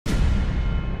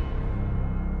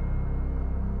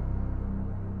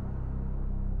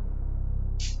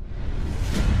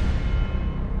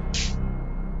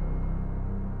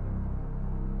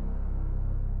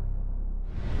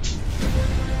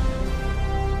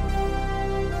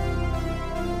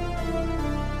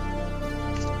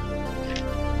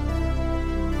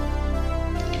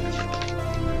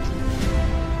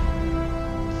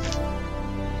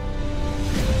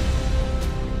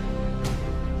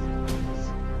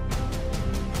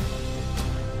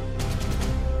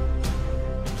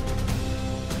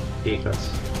take us.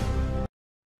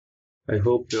 I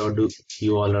hope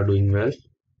you all are doing well.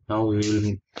 Now we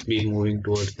will be moving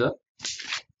towards the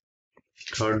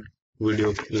third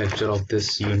video lecture of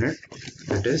this unit,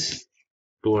 that is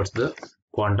towards the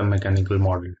quantum mechanical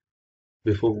model.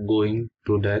 Before going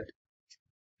to that,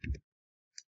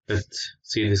 let's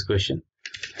see this question.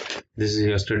 This is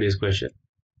yesterday's question.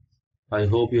 I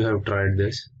hope you have tried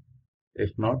this.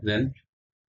 If not, then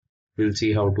we'll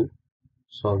see how to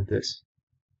solve this.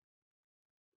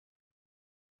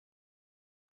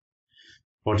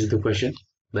 What is the question?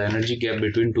 The energy gap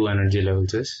between two energy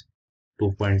levels is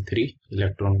 2.3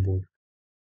 electron volt.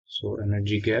 So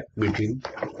energy gap between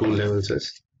two levels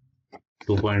is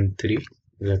 2.3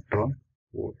 electron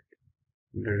volt.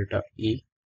 Delta E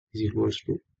is equals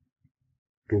to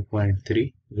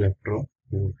 2.3 electron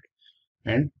volt.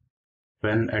 And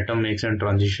when atom makes a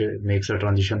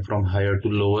transition from higher to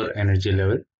lower energy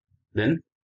level, then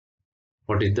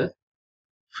what is the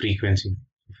frequency?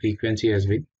 Frequency is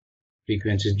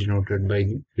denoted by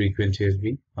nu. Frequency has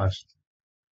been asked.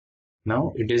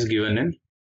 Now it is given in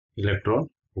electron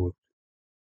volt.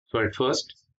 So at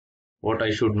first, what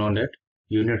I should know that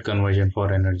unit conversion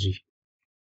for energy.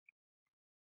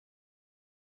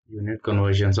 Unit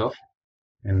conversions of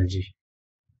energy.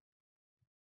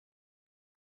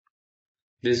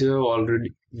 This you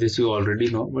already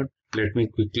know, but let me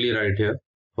quickly write here.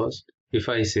 First, if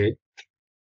I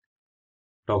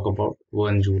talk about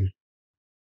 1 joule,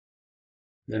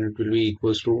 then it will be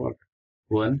equals to what?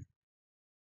 1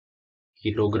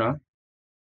 kilogram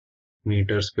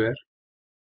meter square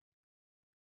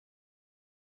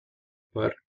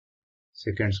per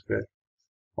second square.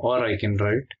 Or I can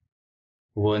write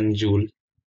 1 joule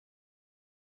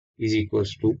is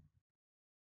equals to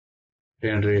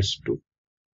 10 raised to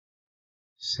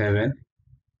 7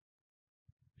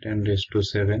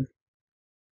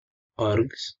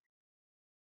 ergs.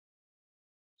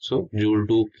 So joule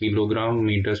to kilogram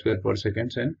meter square per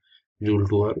second and joule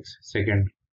to ergs.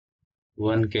 Second,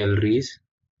 1 calories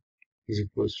is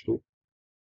equals to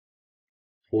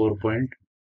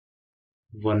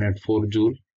 4.184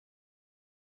 joule.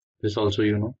 This also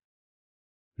you know.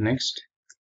 Next,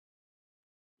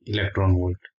 electron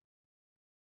volt.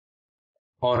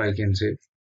 Or I can say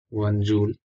 1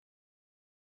 joule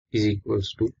is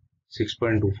equals to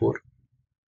 6.24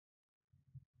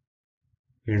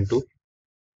 into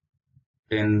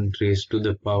 10 raised to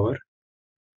the power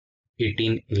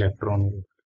 18 electron volt.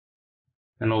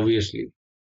 And obviously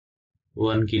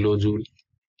 1 kilojoule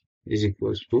is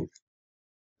equals to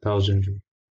 1000 joule.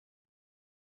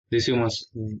 This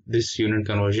unit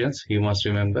conversions you must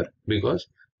remember, because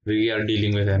we are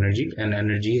dealing with energy, and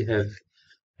energy has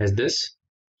this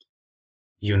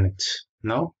units.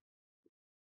 Now,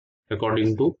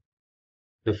 according to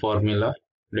the formula,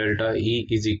 delta E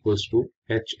is equals to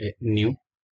h nu.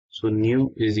 So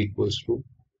nu is equals to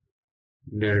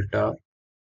delta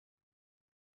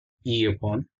E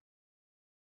upon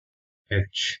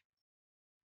h.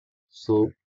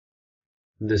 So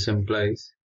this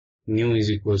implies nu is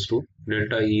equals to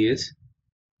delta E is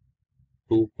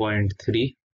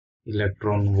 2.3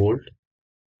 electron volt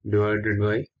divided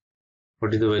by,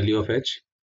 what is the value of h?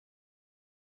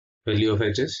 Value of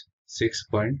h is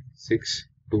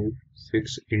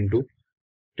 6.626 into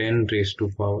 10 raised to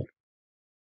power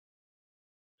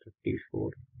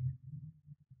 34,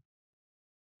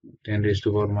 10 raised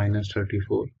to power minus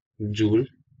 34 joule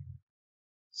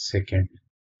second.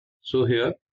 So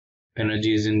here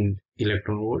energy is in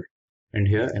electron volt and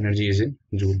here energy is in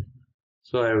joule.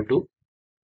 So I have to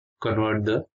convert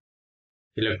the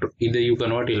either you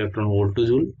convert electron volt to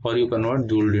joule or you convert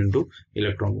joule into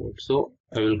electron volt. So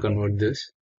I will convert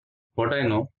this. What I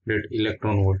know, that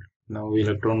electron volt. Now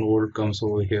electron volt comes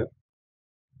over here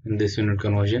in this unit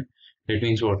conversion. That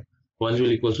means what? 1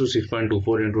 joule equals to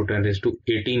 6.24 into 10 raised to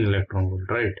 18 electron volt,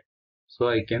 right? So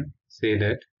I can say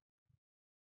that,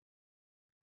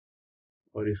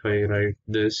 or if I write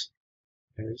this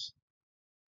as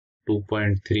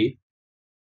 2.3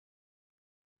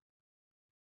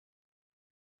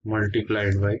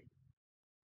 multiplied by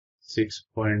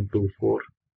 6.24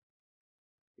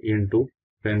 into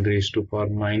 10 raised to power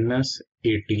minus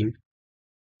 18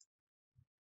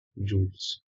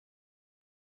 joules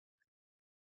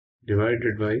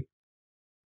divided by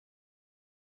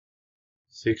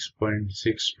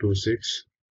 6.626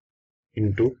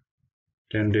 into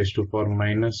 10 raised to power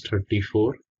minus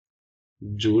 34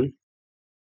 joule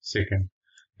second.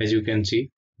 As you can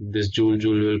see, this joule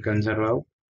will cancel out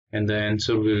and the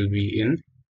answer will be in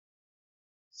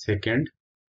second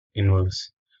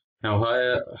inverse. Now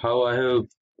how I have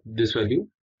this value?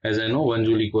 As I know, 1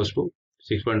 joule equals to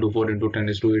 6.24 into 10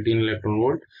 is to 18 electron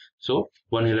volt. So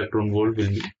 1 electron volt will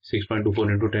be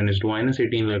 6.24 into 10 is to minus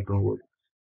 18 electron volt.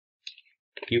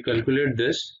 You calculate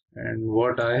this, and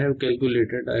what I have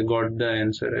calculated, I got the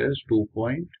answer as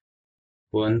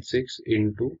 2.16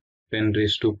 into 10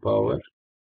 raised to power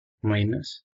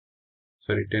minus,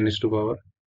 10 raised to power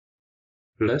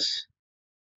plus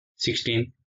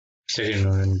 16 second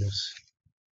Novembers.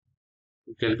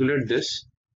 Calculate this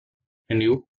and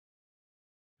you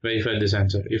verify this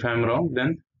answer. If I am wrong,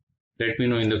 then let me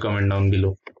know in the comment down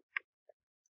below.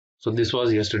 So this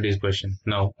was yesterday's question.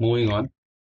 Now moving on.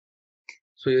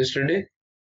 So yesterday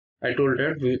I told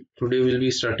that today we'll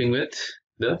be starting with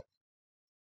the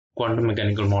quantum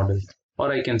mechanical model,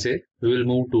 or I can say we will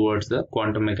move towards the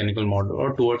quantum mechanical model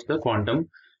or towards the quantum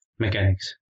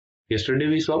mechanics. Yesterday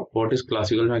we saw what is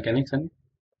classical mechanics and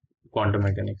quantum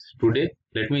mechanics. Today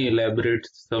let me elaborate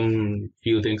some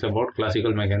few things about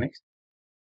classical mechanics.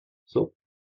 So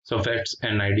some facts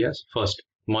and ideas. First,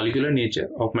 molecular nature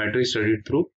of matter is studied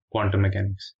through quantum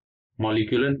mechanics.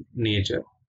 Molecular nature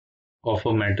of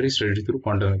a matter is studied through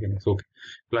quantum mechanics. Okay.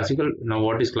 Now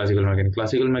what is classical mechanics?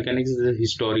 Classical mechanics is a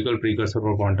historical precursor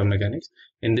for quantum mechanics.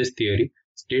 In this theory,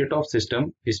 state of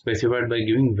system is specified by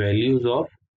giving values of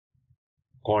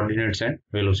coordinates and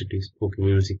velocities. Okay,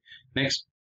 we will see. Next,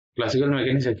 classical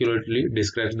mechanics accurately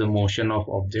describes the motion of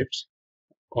objects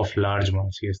of large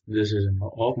mass. Yes, this is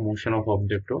of motion of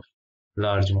object of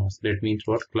large mass. That means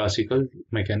what? Classical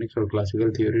mechanics or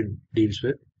classical theory deals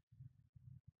with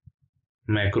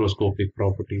macroscopic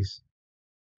properties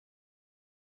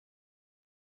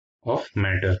of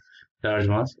matter, large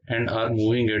mass, and are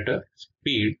moving at a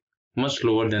speed much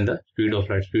slower than the speed of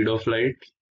light. Speed of light,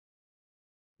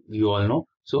 you all know.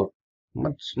 So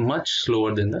much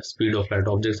slower than the speed of light.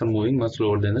 Objects are moving much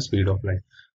slower than the speed of light.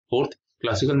 Fourth,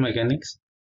 classical mechanics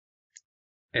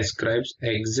ascribes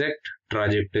exact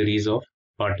trajectories of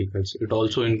particles. It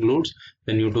also includes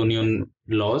the Newtonian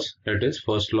laws, that is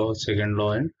first law, second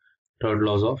law, and third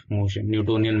laws of motion,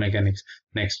 Newtonian mechanics.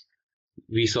 Next,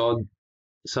 we saw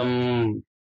some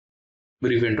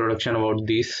brief introduction about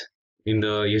this in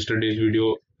the yesterday's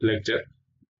video lecture,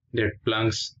 that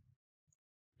Planck's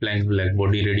black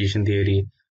body radiation theory,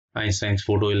 Einstein's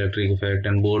photoelectric effect,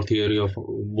 and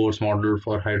Bohr's model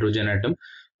for hydrogen atom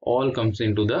all comes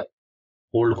into the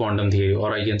old quantum theory,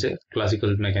 or I can say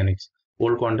classical mechanics.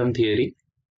 Old quantum theory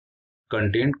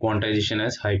contained quantization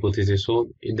as hypothesis. So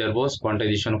there was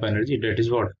quantization of energy, that is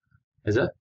what? As a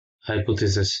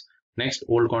hypothesis. Next,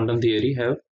 old quantum theory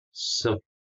have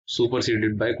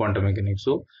superseded by quantum mechanics.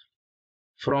 So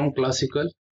from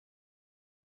classical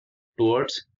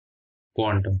towards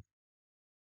quantum.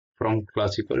 From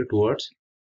classical towards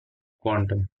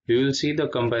quantum. We will see the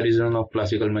comparison of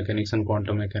classical mechanics and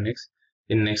quantum mechanics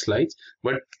in next slides.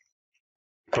 But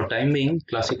for time being,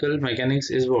 classical mechanics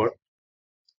is what?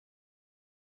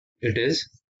 It is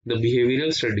the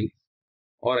behavioral study,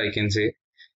 or I can say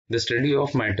the study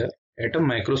of matter at a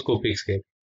microscopic scale.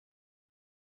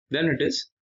 Then it is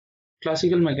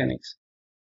classical mechanics.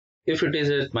 If it is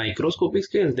at microscopic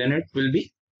scale, then it will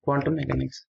be quantum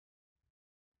mechanics.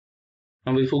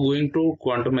 Now before going to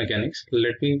quantum mechanics,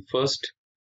 let me first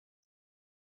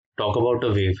talk about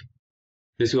a wave.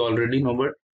 This you already know,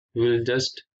 but we will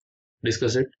just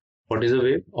discuss it. What is a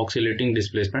wave? Oscillating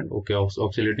displacement. Okay,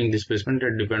 oscillating displacement,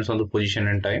 it depends on the position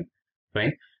and time.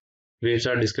 Fine. Waves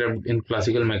are described in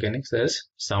classical mechanics as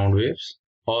sound waves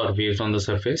or waves on the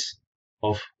surface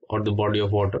of or the body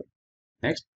of water.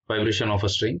 Next, vibration of a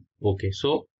string. Okay,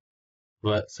 so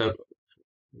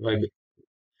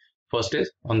first is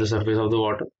on the surface of the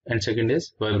water, and second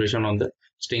is vibration on the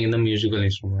string in the musical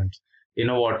instruments. In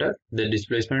a water, the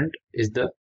displacement is the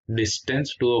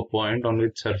distance to a point on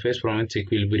its surface from its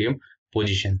equilibrium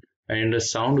position, and in the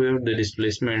sound wave, the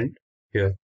displacement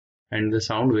here, and the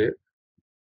sound wave,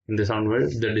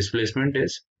 the displacement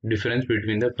is difference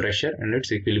between the pressure and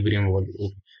its equilibrium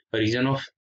volume. A region of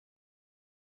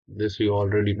this you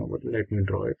already know, but let me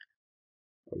draw it.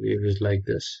 A wave is like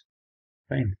this.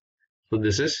 Fine. So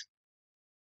this is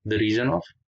the region of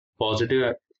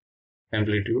positive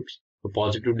amplitudes. The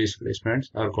positive displacements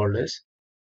are called as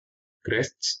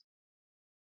crests.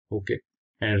 Okay.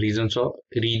 And regions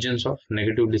of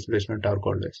negative displacement are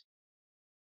called as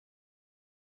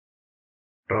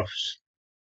troughs.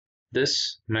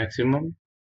 This maximum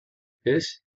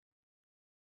is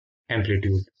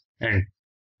amplitude, and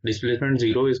displacement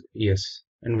 0 is yes.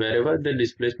 And wherever the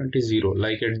displacement is 0,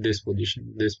 like at this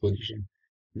position,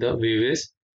 the wave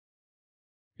is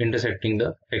intersecting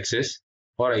the axis,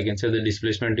 or I can say the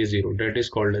displacement is 0. That is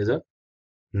called as a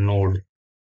node.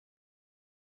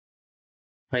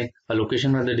 Fine. A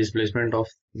location of the displacement of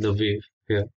the wave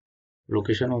here.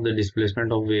 Location of the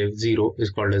displacement of wave 0 is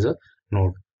called as a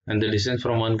node, and the distance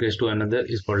from one crest to another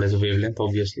is called as a wavelength.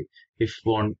 Obviously, if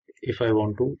I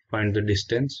want to find the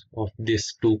distance of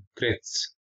these two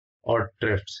crests or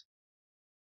trough,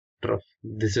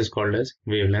 this is called as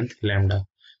wavelength lambda.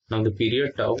 Now the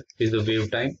period tau is the wave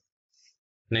time.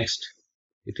 Next,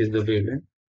 it is the wavelength.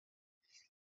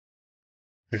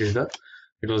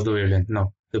 It was the wavelength.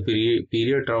 Now the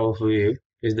period tau of wave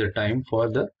is the time for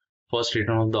the first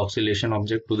return of the oscillation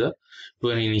object to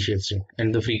an initial state,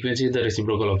 and the frequency is the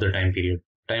reciprocal of the time period.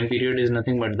 Time period is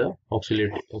nothing but the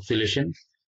oscillation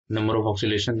number of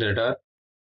oscillations that are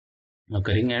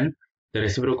occurring, and the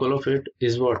reciprocal of it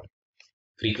is what?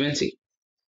 Frequency,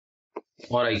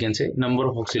 or I can say number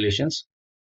of oscillations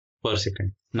per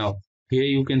second. Now here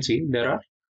you can see there are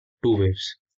two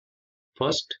waves.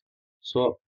 First,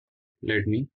 so let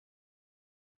me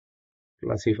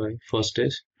classify. First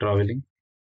is traveling,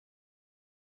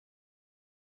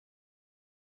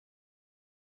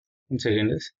 and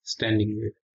second is standing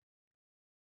wave.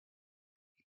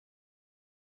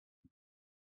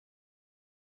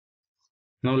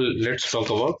 Now let's talk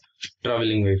about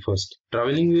traveling wave first.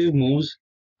 Traveling wave moves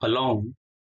along.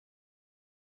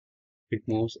 It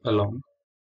moves along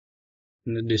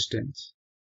in the distance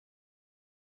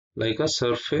like a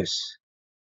surface,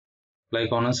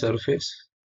 like on a surface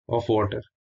of water.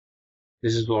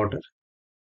 This is water,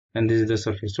 and this is the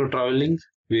surface. So traveling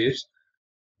waves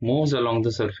moves along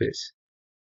the surface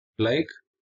like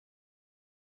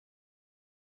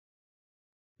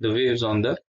the waves on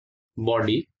the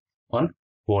body on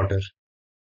water.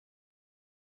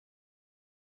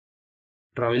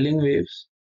 Traveling waves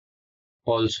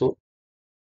also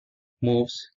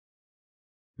moves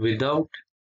without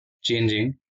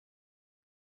changing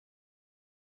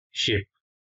shape.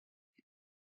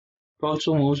 It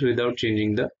also moves without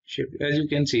changing the shape. As you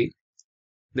can see,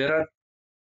 there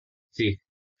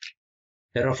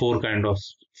are four kinds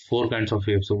of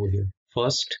waves over here.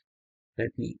 First, let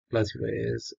me classify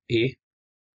as A,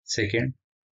 second,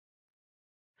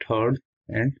 third,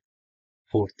 and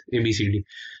fourth. A, B, C, D.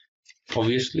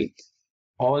 Obviously,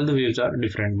 all the waves are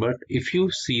different, but if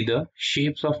you see the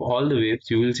shapes of all the waves,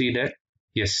 you will see that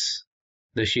yes,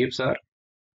 the shapes are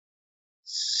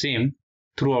same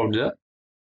throughout the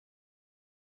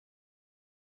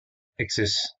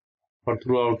axis or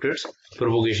throughout its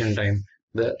propagation time.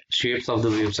 The shapes of the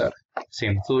waves are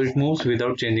same, so it moves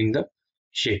without changing the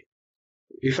shape.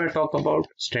 If I talk about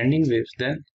standing waves,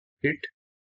 then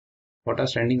what are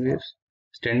standing waves?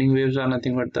 Standing waves are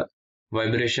nothing but the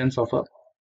vibrations of a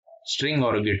string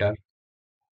or a guitar.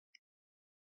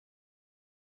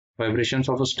 Vibrations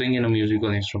of a string in a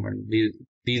musical instrument.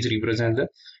 These represent the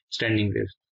standing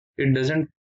waves. It doesn't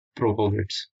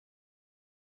propagate.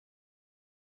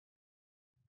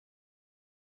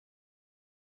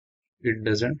 It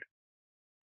doesn't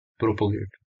propagate.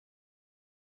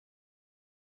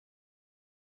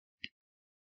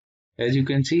 As you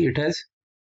can see, it has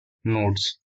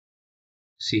nodes.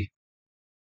 See,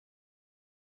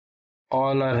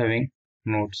 all are having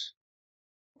nodes,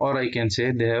 or I can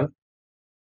say they have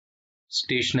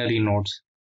stationary nodes.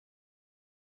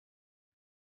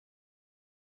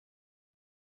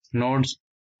 Nodes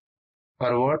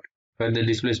are what? Where the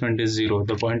displacement is zero,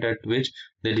 the point at which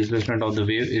the displacement of the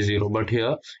wave is zero. But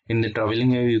here in the traveling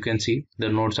wave, you can see the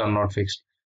nodes are not fixed.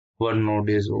 One node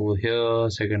is over here,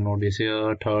 second node is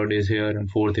here, third is here, and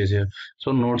fourth is here.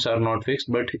 So nodes are not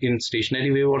fixed, but in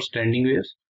stationary wave or standing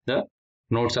waves, the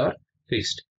nodes are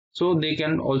fixed. So they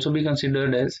can also be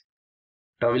considered as,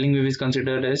 traveling wave is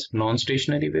considered as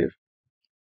non-stationary wave,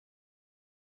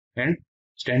 and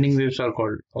standing waves are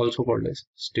also called as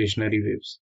stationary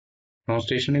waves.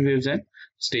 Non-stationary waves and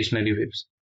stationary waves.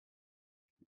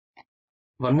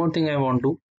 One more thing I want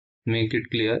to make it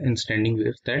clear in standing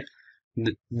waves, that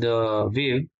the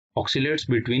wave oscillates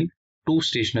between two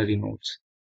stationary nodes.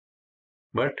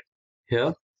 But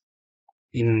here,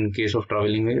 in case of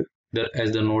traveling wave,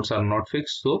 as the nodes are not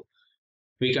fixed, so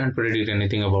we can't predict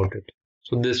anything about it.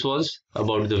 So this was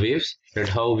about the waves, that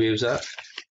how waves are,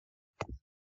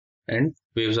 and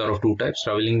waves are of two types,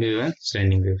 traveling wave and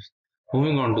standing waves.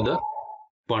 Moving on to the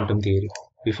quantum theory.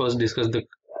 We first discussed the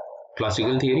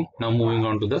classical theory, now moving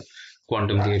on to the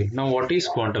quantum theory. Now what is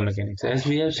quantum mechanics? As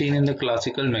we have seen in the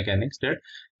classical mechanics, that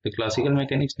the classical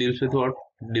mechanics deals with what?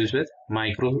 Deals with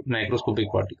microscopic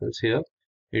particles. Here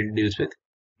it deals with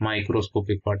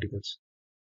microscopic particles.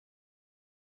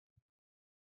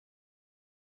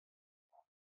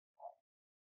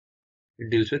 It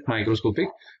deals with microscopic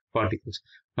particles.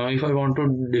 Now if I want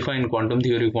to define quantum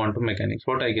theory, quantum mechanics,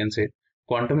 what I can say?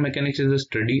 Quantum mechanics is the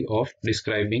study of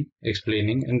describing,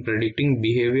 explaining, and predicting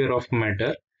behavior of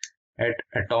matter at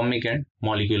atomic and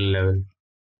molecular level.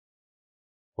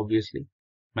 Obviously,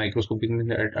 microscopic means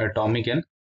at atomic and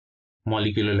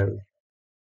molecular level.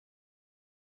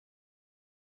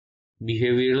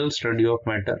 Behavioral study of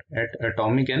matter at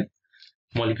atomic and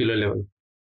molecular level.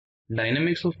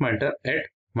 Dynamics of matter at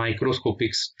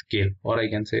microscopic scale, or I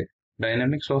can say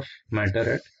dynamics of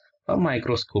matter at a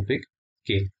microscopic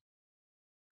scale.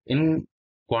 In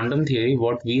quantum theory,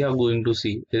 what we are going to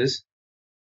see is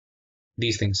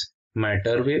these things: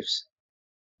 matter waves,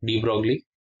 de Broglie,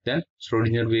 then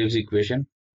Schrodinger waves equation.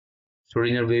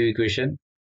 Schrodinger wave equation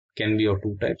can be of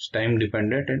two types: time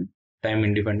dependent and time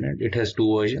independent. It has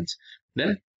two versions.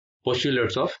 Then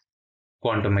postulates of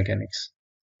quantum mechanics.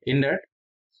 In that,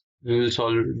 we will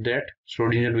solve that.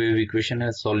 Schrodinger wave equation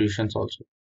has solutions also.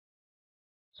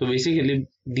 So basically,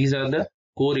 these are the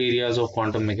core areas of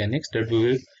quantum mechanics that we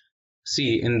will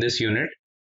see in this unit.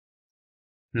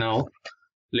 Now,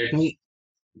 let me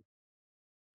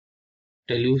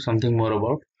tell you something more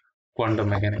about quantum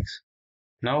mechanics.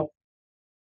 Now,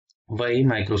 why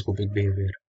microscopic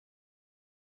behavior?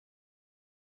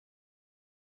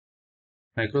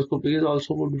 Microscopic is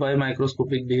also good. Why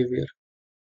microscopic behavior?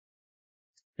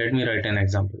 Let me write an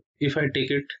example. If I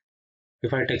take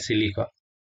silica.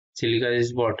 Silica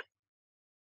is what?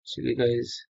 Silica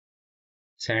is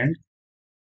sand.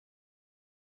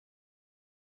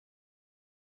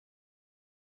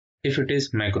 If it is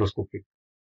macroscopic,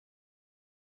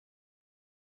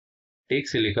 take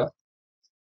silica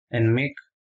and make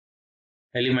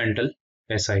elemental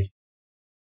Si.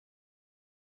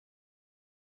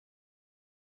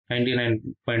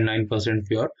 99.9%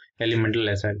 pure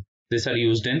elemental Si. These are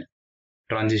used in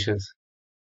transistors,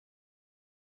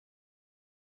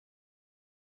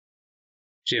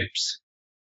 chips,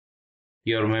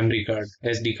 your memory card,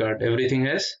 SD card, everything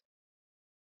has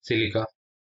silica.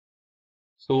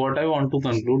 So what I want to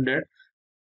conclude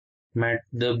that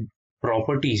the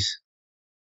properties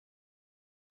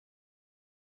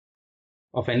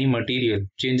of any material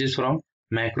changes from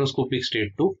macroscopic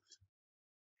state to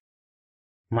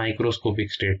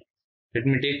microscopic state. Let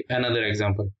me take another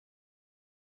example.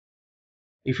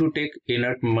 If you take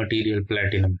inert material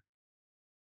platinum,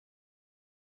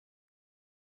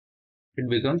 it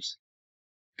becomes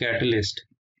catalyst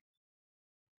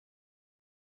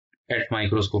at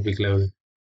microscopic level.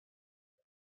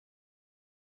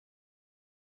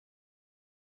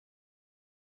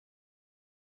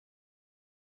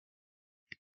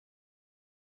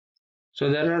 So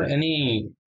there are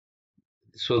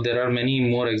many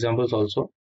more examples also.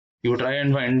 You try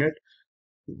and find it.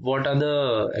 What are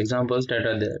the examples that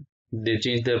are there? They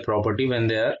change their property when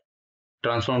they are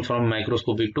transformed from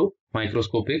microscopic to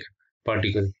microscopic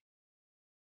particle.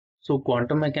 So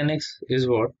quantum mechanics is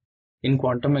what? In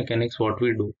quantum mechanics, what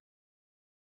we do?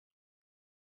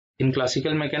 In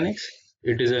classical mechanics,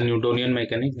 it is a Newtonian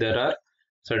mechanics. There are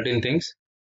certain things,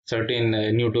 certain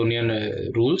Newtonian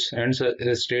rules, and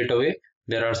straight away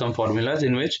there are some formulas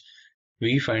in which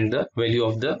we find the value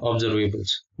of the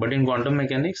observables. But in quantum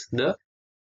mechanics, the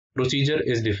procedure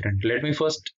is different. Let me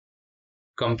first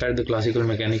compare the classical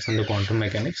mechanics and the quantum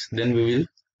mechanics. Then we will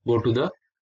go to the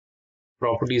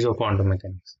properties of quantum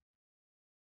mechanics.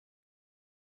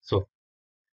 So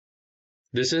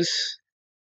this is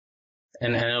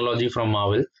an analogy from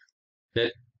Marvel,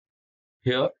 that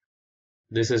here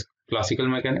this is classical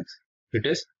mechanics, it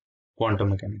is quantum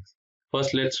mechanics.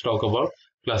 First, let's talk about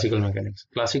classical mechanics.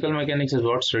 Classical mechanics is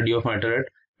what? Study of matter at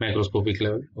macroscopic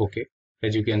level. Okay,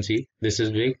 as you can see, this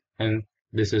is big and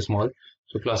this is small.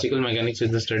 So classical mechanics is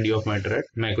the study of matter at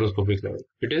macroscopic level.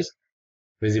 It is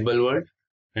visible world,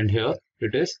 and here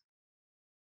it is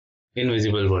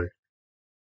invisible world.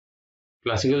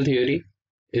 Classical theory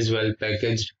is well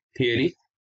packaged theory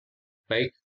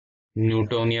like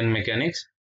Newtonian mechanics,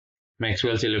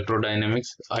 Maxwell's electrodynamics,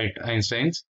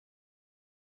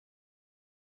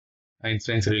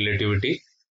 Einstein's relativity.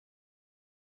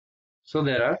 So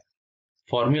there are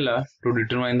formula to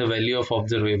determine the value of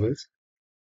observables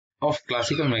of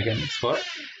classical mechanics for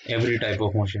every type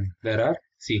of motion. There are,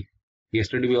 see,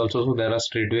 yesterday we also saw there are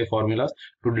straightaway formulas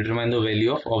to determine the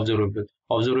value of observable.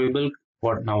 Observable,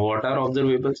 what now? What are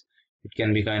observables? It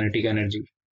can be kinetic energy,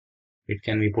 it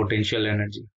can be potential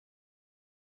energy,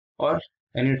 or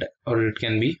it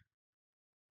can be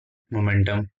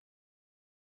momentum.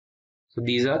 So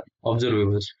these are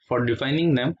observables. For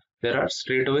defining them, there are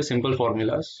straightaway simple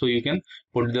formulas, so you can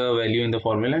put the value in the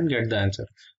formula and get the answer.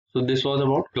 So this was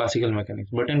about classical mechanics.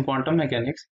 But in quantum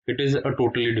mechanics, it is a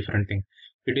totally different thing.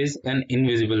 It is an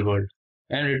invisible world.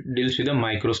 and it deals with a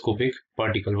microscopic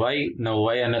particle. Why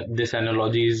this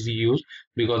analogy is used?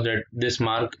 Because that this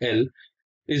mark L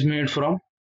is made from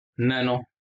nano.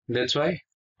 That's why,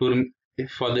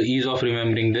 for the ease of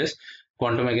remembering this,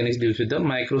 quantum mechanics deals with the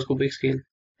microscopic scale.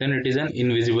 Then it is an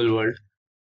invisible world.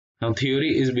 Now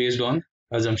theory is based on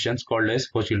assumptions called as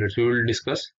postulates. We will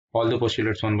discuss all the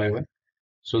postulates one by one.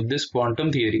 So this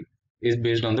quantum theory is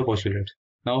based on the postulates.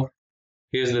 Now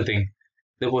here's the thing.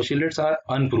 The postulates are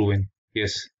unproven.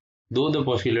 Yes, though the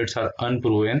postulates are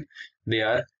unproven, they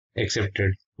are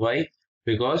accepted. Why?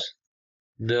 Because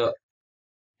the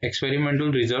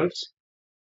experimental results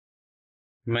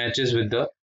matches with the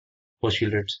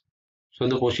postulates. So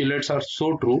the postulates are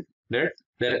so true that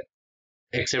their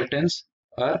acceptance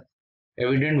are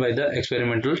evident by the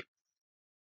experimental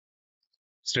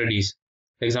studies.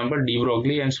 Example, de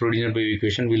Broglie and Schrodinger wave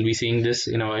equation. We'll be seeing this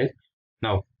in a while.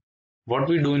 Now, what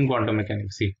we do in quantum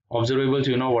mechanics? See, observables,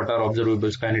 you know what are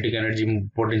observables? Kinetic energy,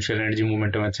 potential energy,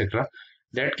 momentum, etc.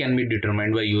 That can be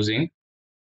determined by using,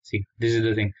 see, this is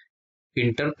the thing,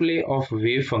 interplay of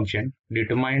wave function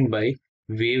determined by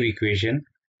wave equation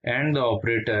and the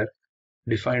operator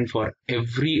defined for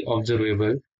every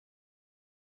observable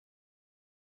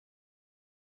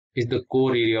is the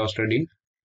core area of study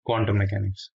quantum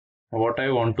mechanics. What I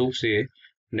want to say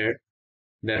that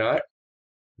there are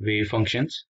wave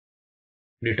functions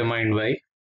determined by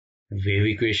wave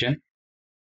equation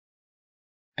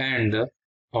and the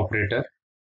operator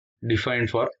defined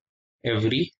for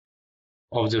every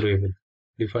observable.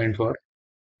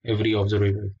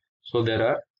 So there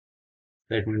are,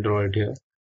 let me draw it here.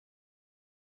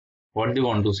 What they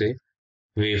want to say,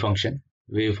 wave function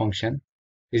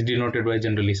is denoted by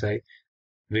generally psi.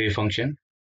 Wave function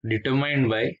determined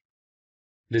by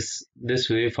this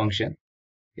wave function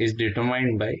is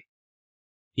determined by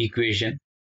equation.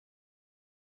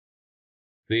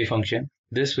 This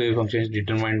wave function is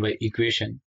determined by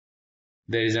equation.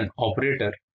 There is an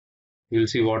operator. You'll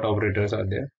see what operators are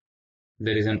there.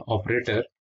 There is an operator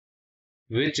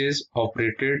which is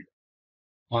operated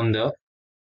on the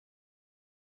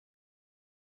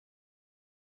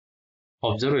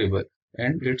observable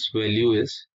and its value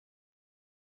is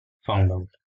found out.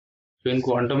 So in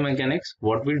quantum mechanics,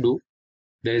 what we do,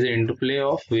 there is an interplay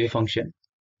of wave function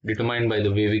determined by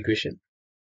the wave equation,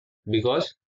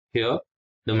 because here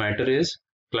the matter is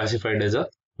classified as a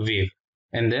wave,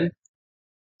 and then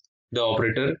the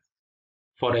operator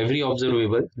for every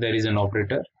observable, there is an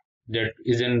operator that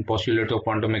is in postulates of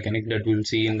quantum mechanics that we will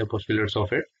see in the postulates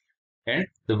of it, and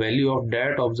the value of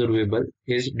that observable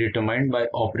is determined by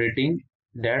operating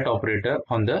that operator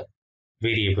on the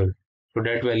variable. So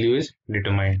that value is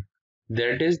determined.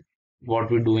 That is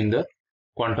what we do in the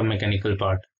quantum mechanical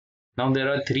part. Now there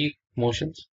are three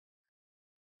motions.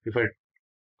 If I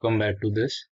come back to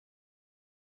this,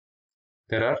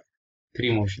 there are three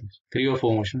or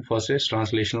four motions. First is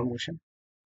translational motion.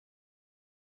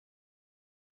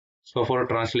 So for a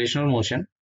translational motion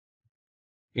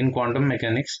in quantum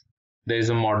mechanics, there is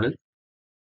a model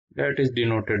that is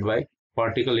denoted by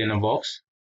particle in a box.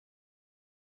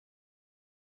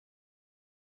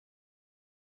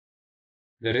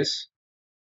 There is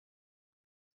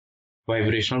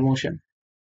vibrational motion.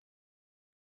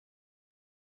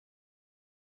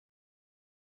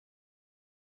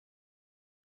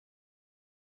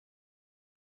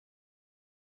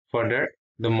 For that,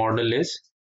 the model is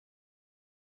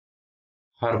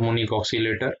harmonic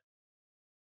oscillator.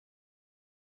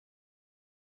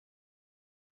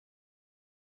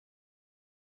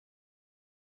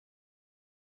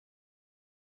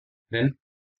 Then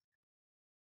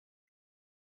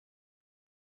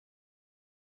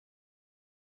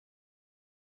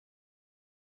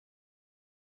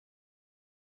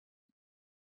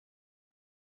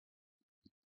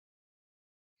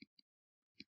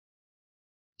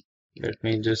let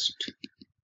me just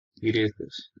erase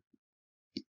this.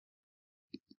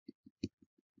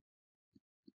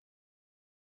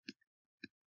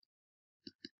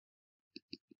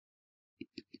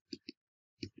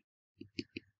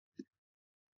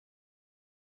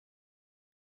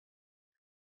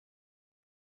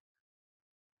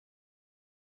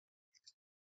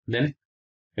 Then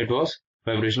it was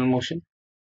vibrational motion,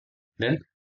 then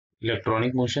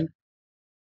electronic motion.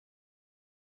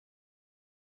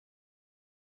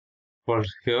 For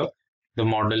here, the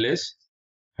model is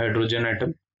hydrogen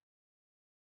atom,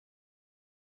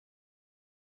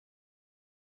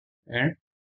 and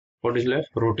what is left?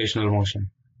 Rotational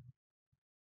motion.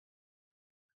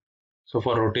 So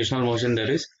for rotational motion,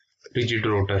 there is rigid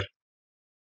rotor.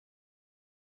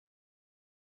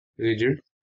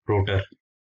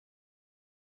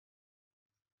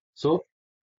 So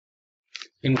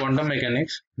in quantum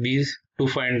mechanics, these to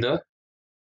find the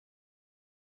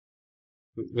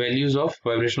values of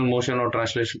vibrational motion or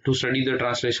translation, to study the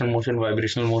translation motion,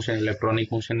 vibrational motion,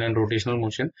 electronic motion, and rotational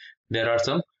motion, there are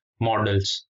some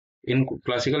models. In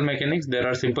classical mechanics, there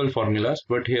are simple formulas,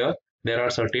 but here there are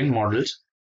certain models.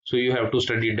 So you have to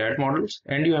study that models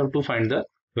and you have to find the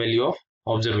value of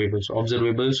observables.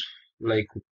 Observables like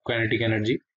kinetic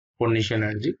energy, potential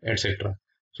energy, etc.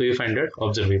 So you find that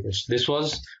observables. This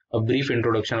was a brief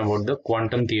introduction about the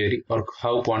quantum theory or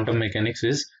how quantum mechanics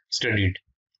is studied.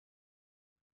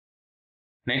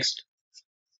 Next,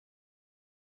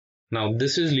 now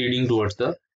this is leading towards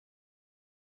the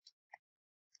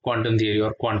quantum theory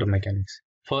or quantum mechanics.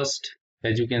 First,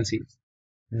 as you can see,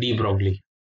 de Broglie.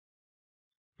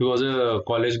 He was a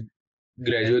college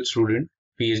graduate student,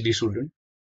 PhD student,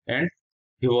 and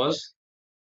he was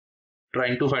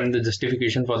trying to find the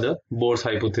justification for the Bohr's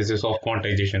hypothesis of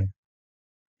quantization.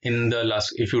 In the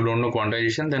last, if you don't know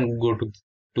quantization, then go to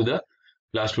the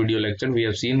last video lecture. We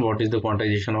have seen what is the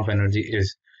quantization of energy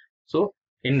is. So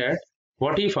in that,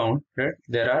 what he found that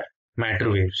there are matter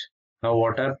waves. Now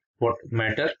what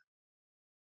matter?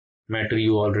 Matter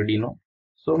you already know.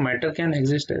 So matter can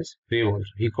exist as wave also.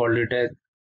 He called it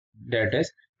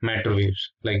as matter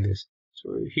waves, like this.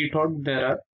 So he thought there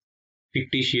are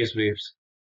fictitious waves.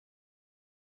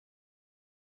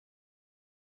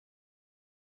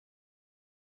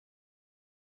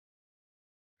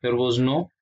 There was no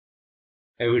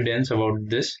evidence about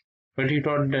this, but he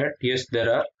thought that yes,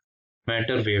 there are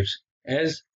matter waves,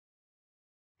 as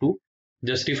to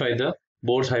justify the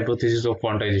Bohr's hypothesis of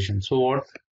quantization. So what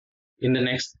in the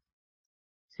next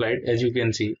slide, as you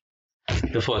can see,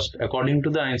 the first, according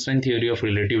to the Einstein theory of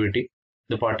relativity,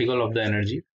 the particle of the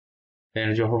energy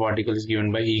of a particle is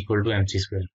given by E equal to mc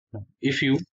square. Now, if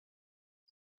you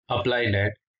apply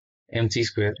that mc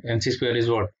square is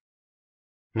what?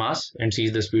 Mass, and c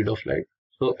is the speed of light.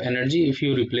 So energy, if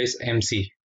you replace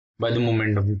mc by the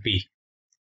momentum p,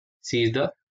 c is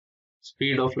the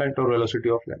speed of light or velocity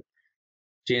of light,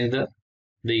 change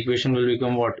the equation will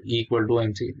become what? E equal to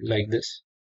mc, like this.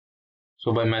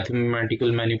 So by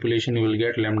mathematical manipulation, you will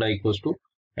get lambda equals to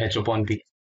h upon p.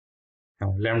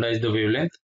 Now lambda is the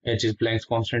wavelength, h is Planck's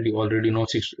constant. You already know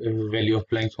value of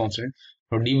Planck's constant.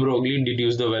 Now de Broglie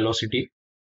deduced the velocity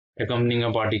accompanying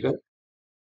a particle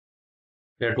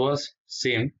that was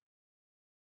same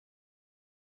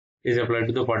is applied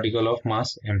to the particle of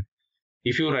mass m.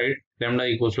 If you write lambda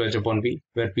equals to h upon p,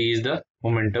 where p is the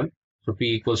momentum, so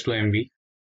p equals to mv,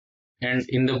 and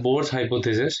in the Bohr's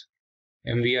hypothesis,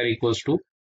 mvr equals to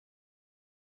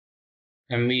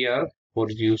mvr,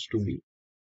 what used to be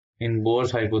in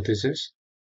Bohr's hypothesis,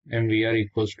 mvr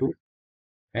equals to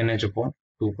nh upon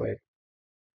 2 pi.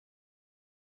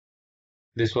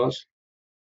 This was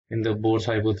in the Bohr's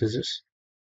hypothesis.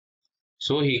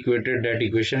 So he equated that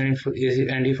equation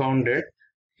and he found that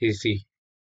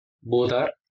both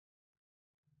are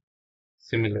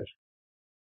similar.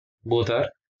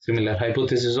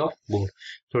 Hypothesis of Bohr.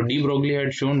 So de Broglie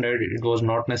had shown that it was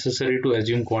not necessary to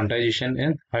assume quantization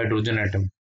in hydrogen atom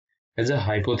as a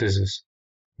hypothesis.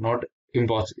 Not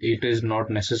impossible. It is not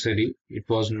necessary. It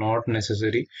was not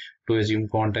necessary to assume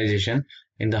quantization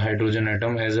in the hydrogen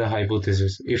atom as a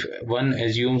hypothesis. If one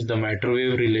assumes the matter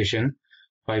wave relation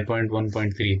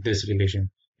 5.1.3, this relation,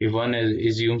 if one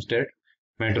assumes that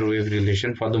matter wave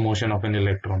relation for the motion of an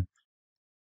electron.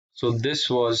 So this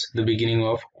was the beginning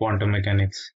of quantum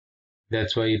mechanics.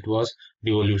 That's why it was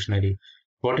revolutionary.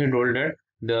 What he told that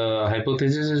the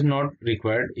hypothesis is not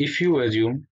required if you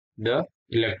assume the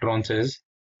electrons as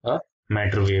a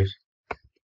matter wave.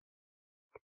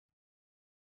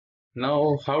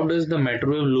 Now, how does the matter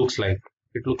wave looks like?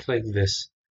 It looks like this.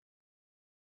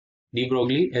 De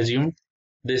Broglie assumed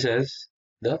this as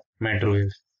the matter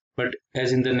wave, but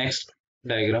as in the next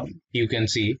diagram you can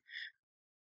see,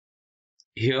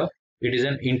 here it is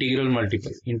an integral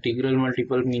multiple. Integral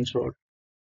multiple means what?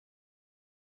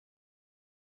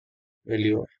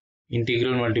 Value of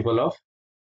integral multiple of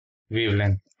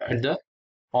wavelength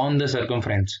on the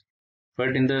circumference.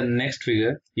 But in the next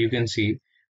figure you can see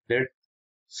that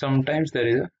sometimes there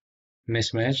is a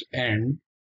mismatch, and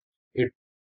it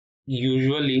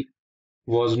usually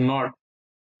was not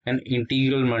an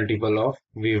integral multiple of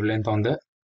wavelength on the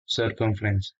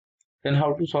circumference. Then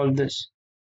how to solve this?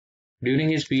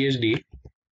 During his PhD,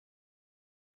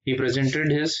 he presented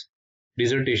his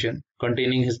dissertation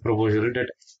containing his proposal.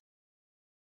 That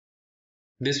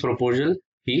this proposal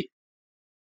he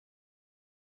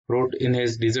wrote in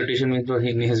his dissertation,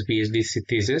 in his PhD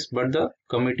thesis, but the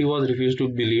committee was refused to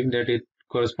believe that it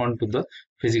corresponded to the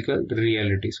physical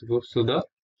reality. So the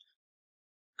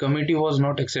committee was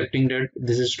not accepting that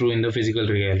this is true in the physical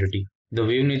reality. The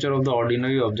wave nature of the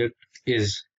ordinary object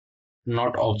is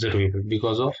not observable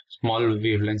because of small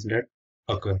wavelengths that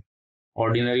occur.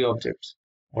 Ordinary objects,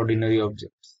 ordinary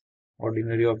objects,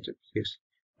 ordinary objects, yes,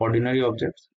 ordinary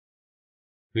objects,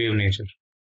 wave nature.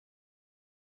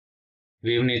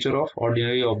 Wave nature of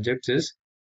ordinary objects is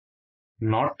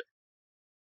not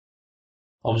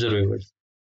observable.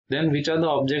 Then which are the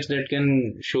objects that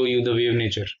can show you the wave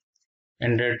nature?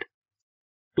 And that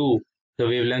too, the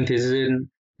wavelength is in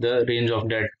the range of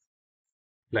that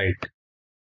light.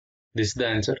 This is the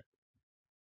answer.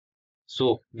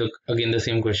 So again the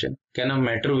same question. Can a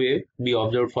matter wave be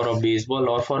observed for a baseball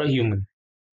or for a human?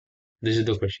 This is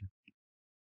the question.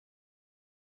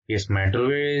 Yes, matter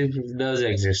wave does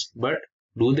exist, but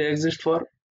do they exist for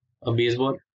a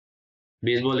baseball?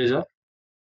 Baseball is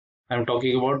I'm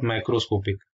talking about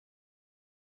macroscopic.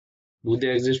 Do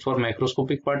they exist for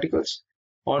macroscopic particles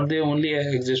or they only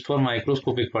exist for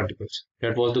microscopic particles?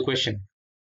 That was the question.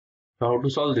 So how to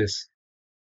solve this?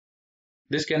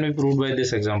 This can be proved by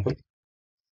this example.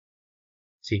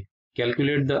 See,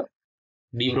 calculate the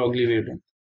de Broglie wavelength.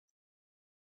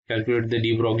 Calculate the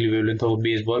de Broglie wavelength of a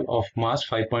baseball of mass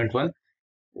 5.1.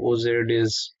 OZ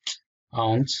is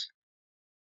ounce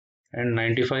and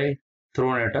 95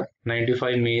 thrown at a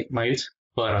 95 miles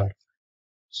per hour.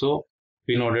 So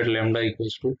we know that lambda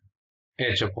equals to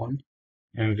h upon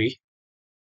mv,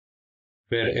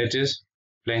 where h is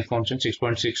Planck's constant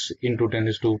 6.6 into 10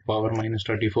 raised to power minus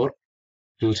 34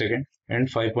 joule second,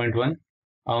 and 5.1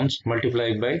 ounce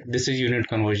multiplied by, this is unit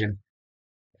conversion.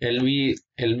 LBS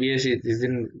is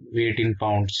in weight in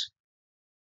pounds.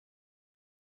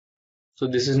 So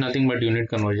this is nothing but unit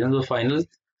conversion. So final,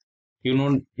 you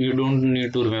don't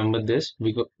need to remember this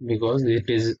because it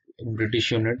is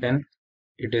British unit and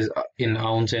it is in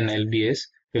ounce and LBS.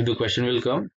 If the question will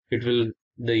come, the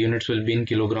units will be in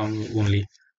kilogram only.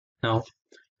 Now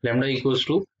lambda equals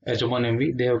to h upon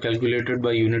mv. They have calculated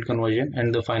by unit conversion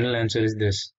and the final answer is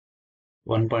this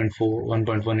 1.4,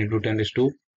 1.1 into 10 raised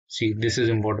to, see this is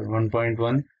important,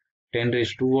 1.1 10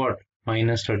 raised to what?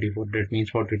 Minus 34. That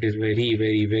means what? It is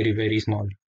very small.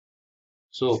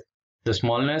 So the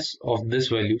smallness of this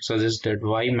value suggests that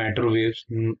why matter waves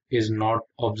is not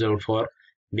observed for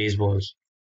baseballs,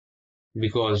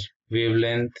 because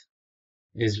wavelength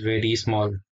is very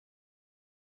small.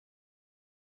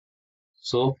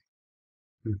 So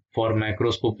for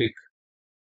macroscopic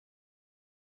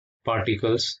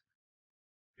particles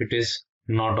it is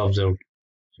not observed.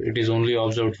 So it is only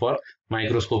observed for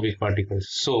microscopic particles.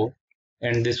 So,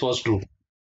 and this was true.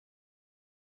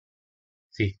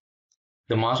 See,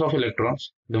 the mass of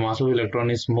electron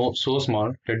is so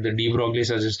small that the de Broglie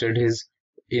suggested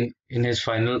in his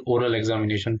final oral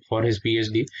examination for his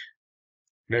PhD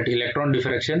that electron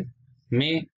diffraction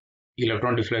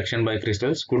by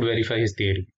crystals could verify his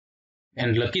theory.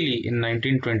 And luckily in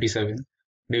 1927,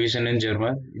 Division and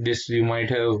Germer, this you might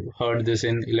have heard this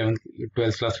in 11th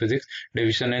 12th class physics,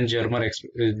 Division and Germer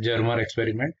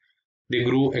experiment, they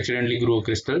accidentally grew a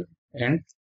crystal and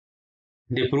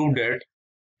they proved that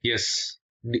yes,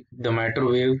 the matter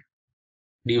wave,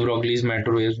 de Broglie's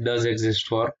matter waves does exist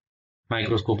for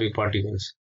microscopic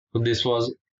particles. So this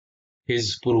was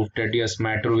his proof that yes,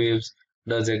 matter waves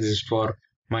does exist for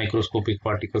microscopic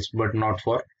particles but not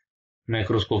for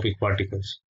macroscopic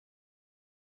particles.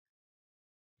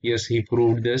 Yes, he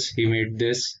proved this, he made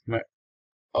this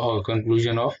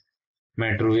conclusion of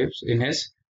matter waves in his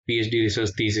PhD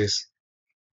research thesis.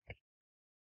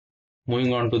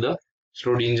 Moving on to the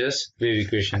Schrodinger's wave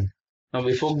equation. Now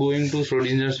before going to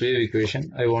Schrodinger's wave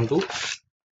equation, I want to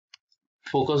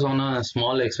focus on a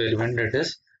small experiment, that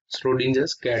is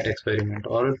Schrodinger's cat experiment,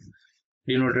 or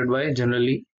denoted by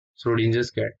generally Schrodinger's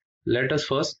cat. Let us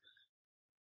first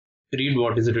read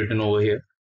what is written over here.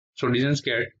 Schrodinger's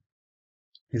cat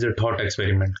is a thought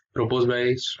experiment proposed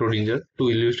by Schrodinger to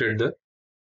illustrate the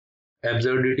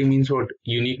absurdity, means what?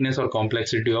 Uniqueness or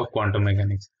complexity of quantum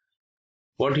mechanics.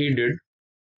 What he did,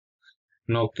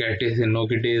 no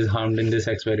kitty is harmed in this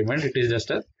experiment. It is just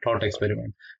a thought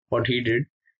experiment. What he did,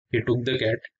 he took the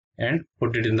cat and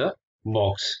put it in the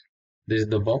box. This is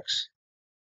the box.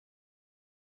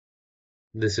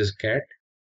 This is cat.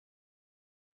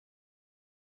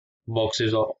 Box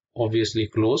is obviously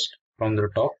closed from the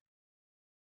top.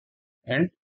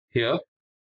 And here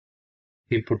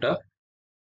he put a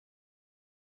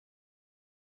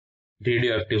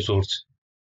radioactive source.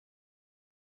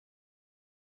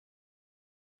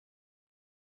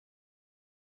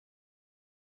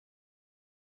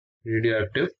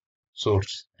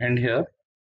 And here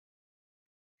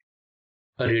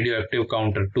a radioactive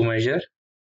counter to measure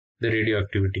the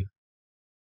radioactivity.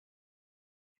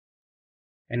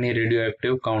 any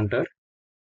radioactive counter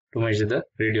to measure the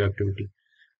radioactivity.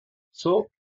 So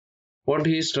what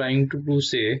he is trying to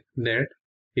say that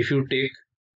if you take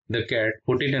the cat,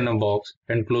 put it in a box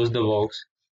and close the box,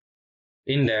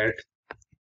 in that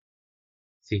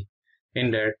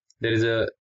there is a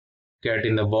cat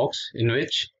in the box in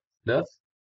which the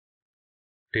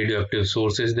radioactive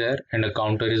source is there and a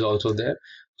counter is also there.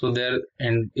 So there,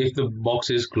 and if the box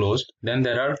is closed, then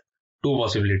there are two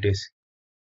possibilities,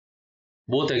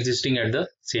 both existing at the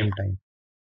same time.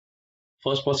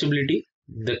 First possibility,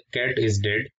 the cat is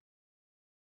dead.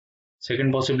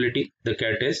 Second possibility, the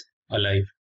cat is alive.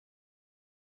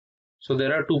 So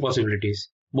there are two possibilities,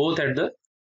 both at the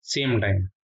same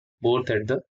time. Both at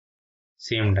the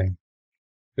same time,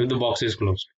 if the box is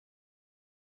closed.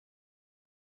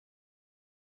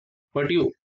 But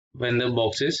when the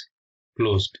box is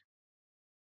closed,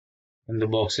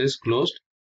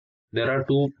 there are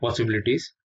two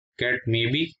possibilities. Cat may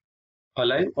be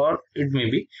alive or it may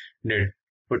be dead.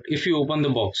 But if you open the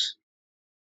box,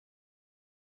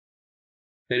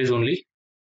 there is only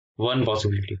one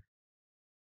possibility,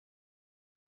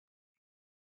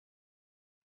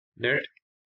 that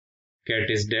cat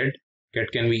is dead. Cat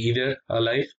can be either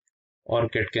alive or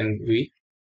cat can be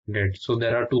dead. So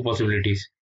there are two possibilities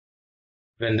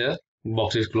when the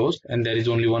box is closed, and there is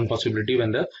only one possibility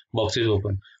when the box is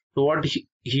open. So what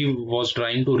he was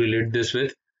trying to relate this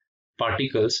with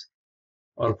particles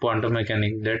or quantum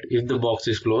mechanics, that if the box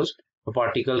is closed, a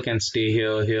particle can stay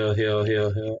here, here, here,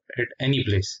 here, here, at any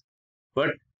place.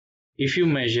 But if you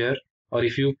measure, or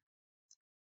if you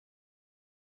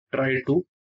try to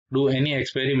do any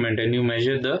experiment and you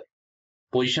measure the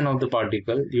position of the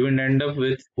particle, you will end up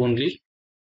with only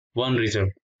one result,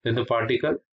 that the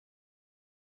particle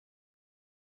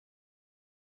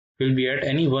will be at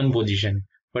any one position.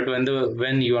 But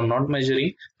when you are not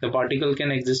measuring, the particle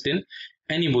can exist in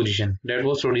any position. That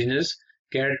was Schrodinger's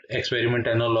cat experiment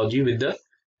analogy with the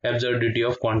absurdity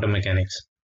of quantum mechanics.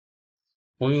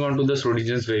 Moving on to the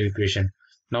Schrodinger's wave equation.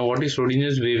 Now what is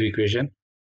Schrodinger's wave equation?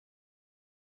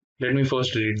 Let me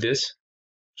first read this.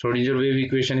 Schrodinger wave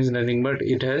equation is nothing but,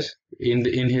 it has,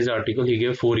 in his article he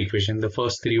gave four equations. The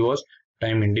first three was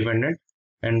time independent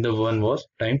and the one was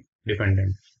time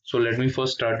dependent. So let me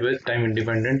first start with time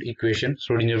independent equation,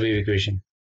 Schrodinger wave equation.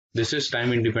 This is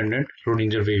time independent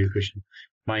Schrodinger wave equation.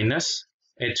 Minus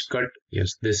h cut,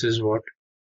 yes, this is what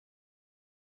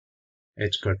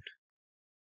h cut.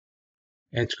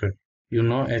 You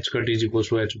know h cut is equals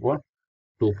to h upon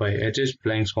 2 pi. H is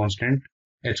Planck's constant.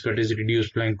 H cut is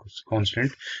reduced Planck's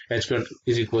constant. H cut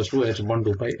is equals to h upon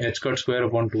 2 pi. H cut square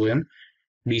upon 2m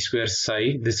d square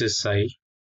psi. This is psi.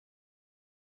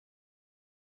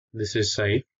 This is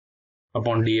psi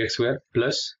upon dx square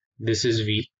plus this is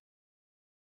v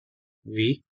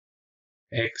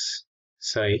x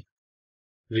psi.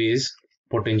 V is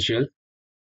potential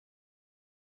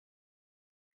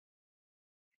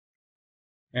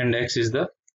and x is the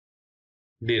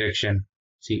direction.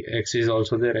 See, x is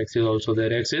also there, x is also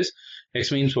there.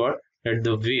 X means what? That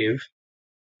the wave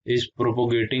is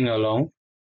propagating along,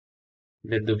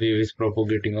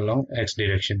 x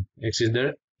direction. X is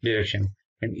the direction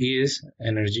and E is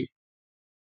energy.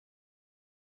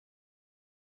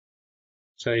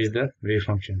 Psi is the wave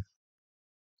function.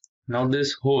 Now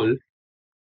this whole,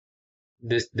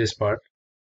 this part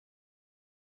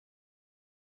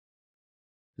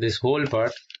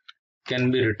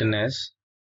can be written as,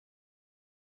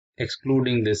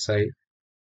 excluding this side,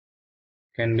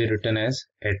 can be written as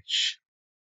h,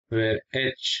 where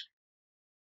h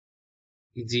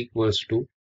is equals to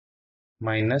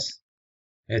minus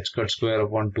h cut square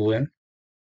upon 2m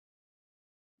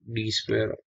d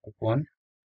square upon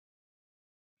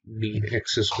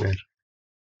dx square.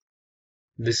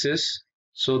 This is,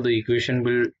 so the equation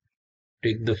will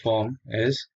take the form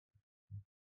as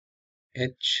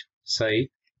h psi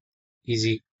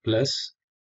is plus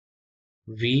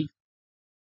v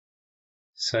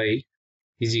psi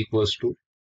is equals to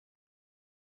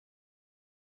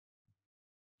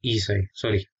E psi.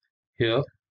 Sorry, here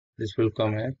this will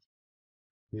come as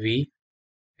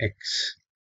Vx.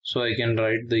 So I can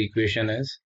write the equation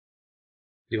as,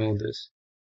 remove this,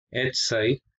 h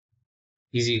psi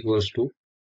is equals to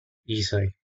E psi,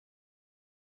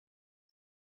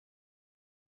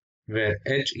 where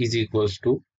h is equals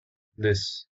to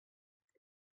this,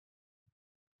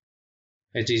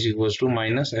 h is equals to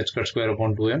minus h cut square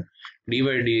upon 2m d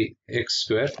by dx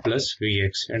square plus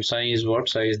Vx, and psi is what?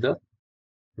 Psi is the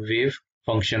wave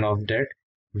function of that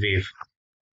wave.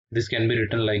 This can be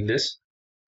written like this,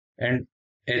 and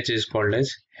h is called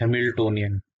as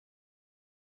Hamiltonian.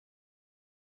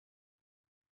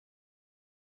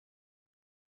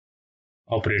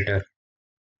 operator.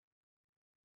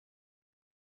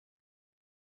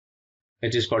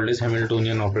 H is called as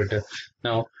Hamiltonian operator.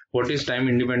 Now, what is time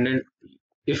independent?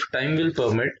 If time will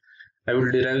permit, I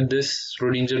will derive this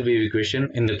Schrodinger wave equation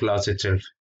in the class itself.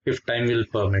 If time will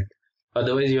permit.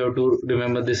 Otherwise, you have to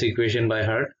remember this equation by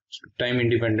heart. Time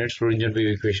independent Schrodinger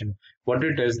wave equation. What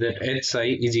it tells that H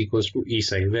psi is equals to E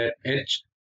psi, where H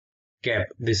cap,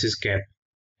 this is cap,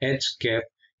 H cap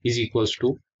is equals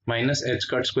to minus h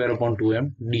cut square upon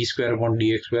 2m d square upon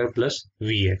dx square plus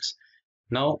vx.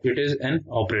 Now it is an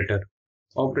operator.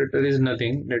 Operator is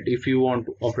nothing that if you want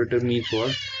to, operator means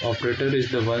what? Operator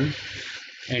is the one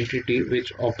entity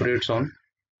which operates on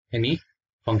any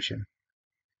function.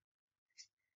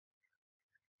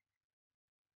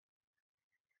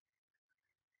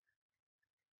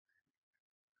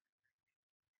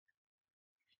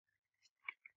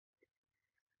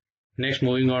 Next,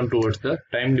 moving on towards the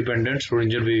time dependent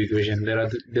Schrodinger wave equation.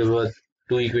 There were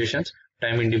two equations,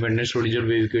 time independent Schrodinger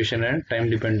wave equation and time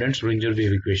dependent Schrodinger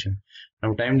wave equation.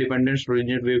 Now time dependent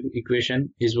Schrodinger wave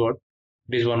equation is what?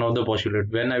 It is one of the postulate.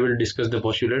 When I will discuss the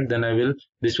postulate, then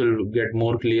this will get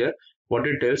more clear. What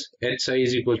it tells, h psi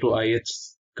is equal to I h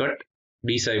cut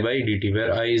d psi by dt,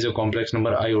 where I is a complex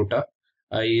number iota,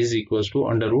 I is equals to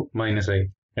under root minus I,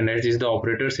 and h is the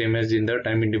operator, same as in the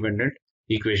time independent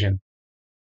equation.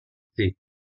 See,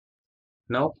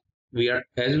 now we are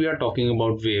talking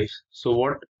about waves. So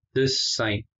what this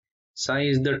psi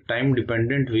is the time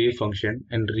dependent wave function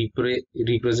and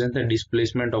represents the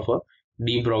displacement of a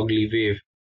de Broglie wave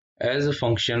as a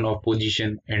function of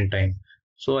position and time.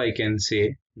 So I can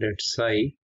say that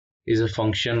psi is a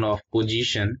function of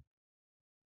position,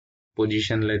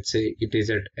 let's say it is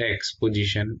at x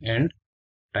position, and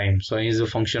time. Psi is a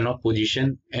function of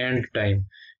position and time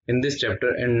in this chapter,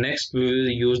 and next we will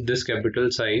use this capital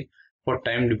psi for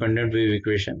time dependent wave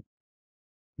equation.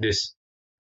 This.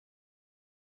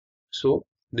 So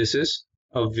this is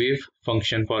a wave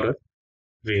function for a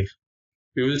wave.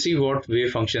 We will see what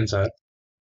wave functions are,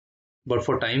 but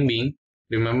for time being,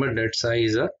 remember that psi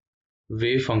is a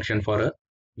wave function for a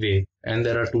wave, and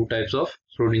there are two types of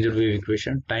Schrodinger wave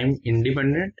equation, time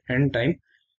independent and time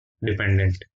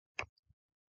dependent.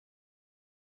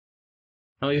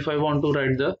 Now if I want to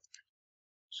write the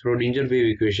Schrodinger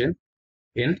wave equation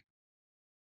in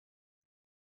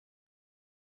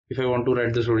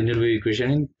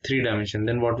three dimensions,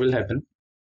 then what will happen?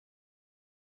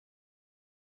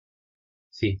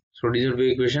 See, Schrodinger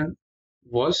wave equation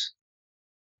was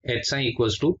h psi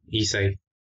equals to E psi.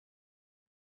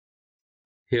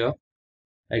 Here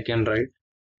I can write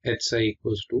h psi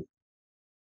equals to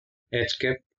h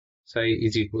cap psi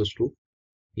is equals to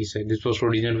E psi. This was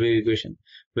Schrodinger wave equation,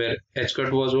 where h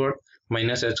cut was what?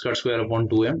 Minus h cut square upon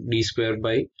 2m d square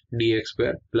by dx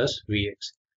square plus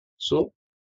vx. So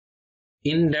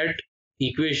in that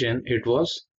equation it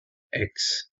was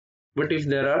x. But if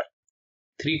there are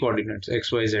three coordinates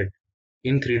x, y, z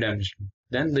in three dimensions,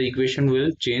 then the equation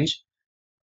will change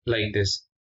like this.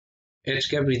 H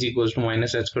cap is equals to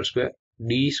minus h cut square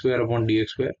d square upon dx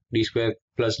square, d square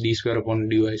plus d square upon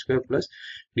dy square plus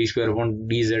d square upon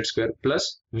dz square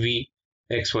plus v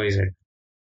x, y, z.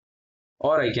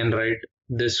 Or I can write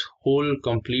this whole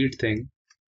complete thing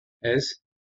as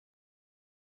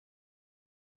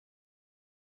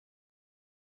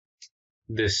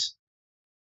this.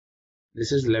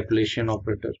 This is Laplacian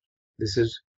operator. This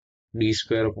is d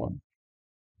square upon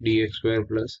dx square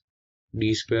plus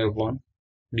d square upon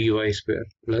dy square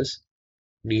plus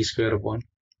d square upon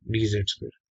dz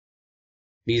square.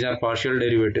 These are partial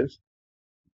derivatives.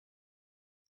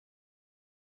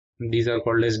 These are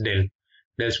called as del.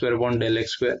 Del square upon del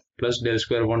x square plus del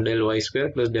square upon del y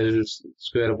square plus del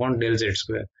square upon del z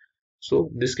square. So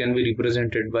this can be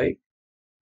represented by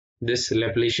this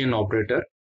Laplacian operator,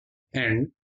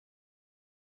 and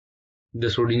the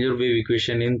Schrodinger wave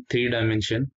equation in three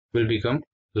dimension will become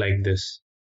like this.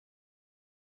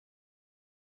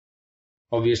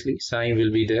 Obviously psi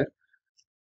will be there.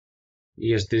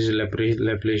 Yes, this is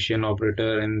Laplacian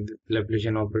operator, and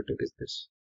Laplacian operator is this.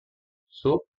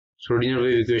 So Schrodinger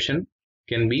wave equation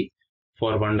can be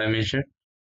for one dimension,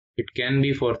 it can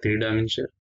be for three dimension,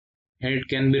 and it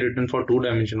can be written for two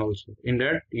dimension also. In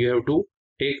that you have to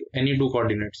take any two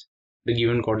coordinates, the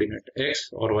given coordinate x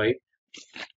or y.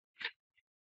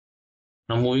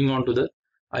 Now moving on to the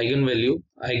eigenvalue,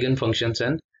 eigenfunctions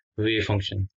and wave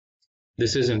function.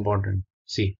 This is important.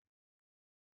 See,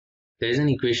 there is an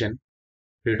equation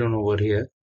written over here,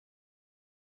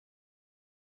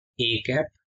 a cap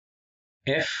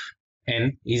f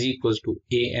n is equals to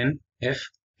a n f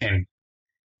n.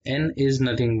 N is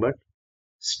nothing but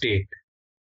state,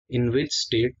 in which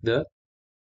state the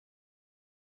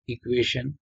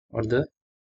equation or the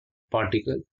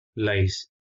particle lies.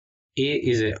 A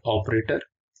is an operator,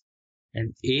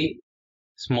 and A,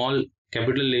 small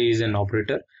capital A is an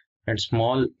operator, and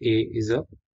small a is a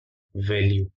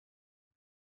value.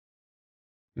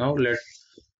 Now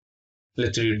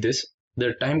let's read this.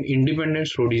 The time independent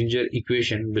Schrodinger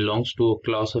equation belongs to a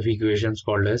class of equations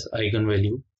called as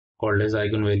eigenvalue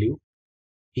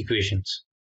equations.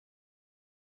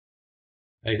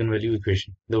 Eigenvalue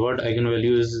equation. The word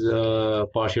eigenvalue is a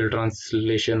partial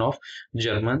translation of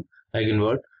German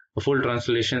eigenwert. A full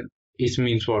translation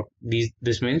means what?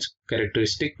 This means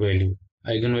characteristic value.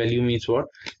 Eigenvalue means what?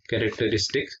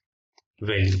 Characteristic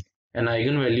value. An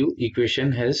eigenvalue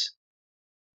equation has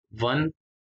one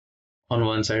on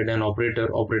one side, an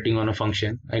operator operating on a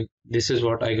function. This is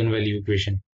what eigenvalue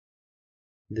equation.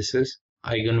 This is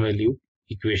eigenvalue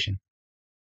equation.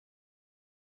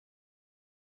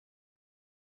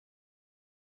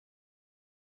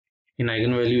 In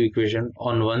eigenvalue equation,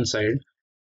 on one side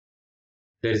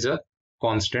there is a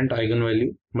constant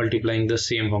eigenvalue multiplying the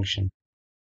same function.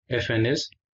 Fn is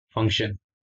function.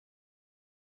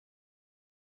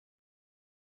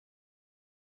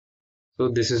 So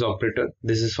this is operator,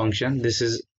 this is function, this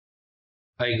is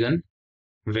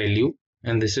eigenvalue,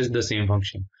 and this is the same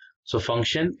function. So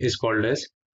function is called as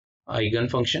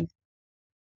eigenfunction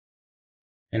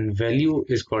and value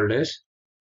is called as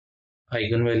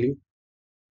eigenvalue,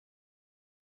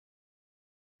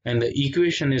 and the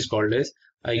equation is called as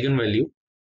eigenvalue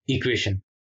equation.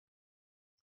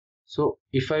 So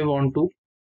if I want to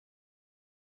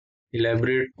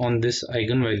elaborate on this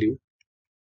eigenvalue,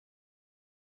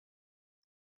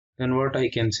 then what I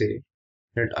can say,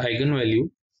 that eigenvalue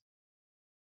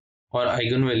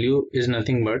is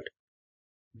nothing but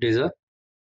it is a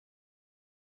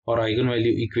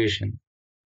eigenvalue equation.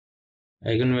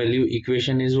 Eigenvalue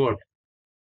equation is what?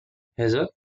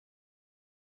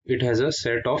 It has a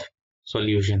set of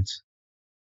solutions.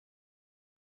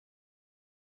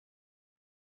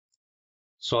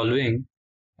 Solving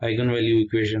eigenvalue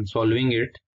equation, solving it,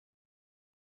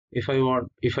 if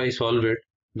I solve it,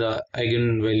 the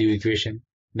eigenvalue equation,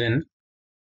 then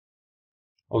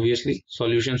obviously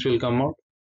solutions will come out.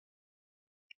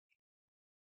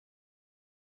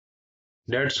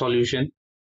 That solution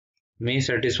may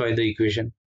satisfy the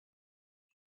equation.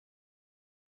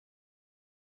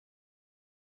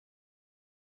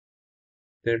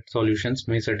 That solutions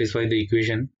may satisfy the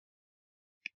equation,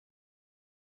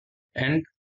 and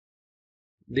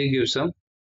they give some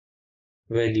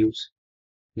values.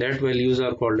 That values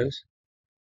are called as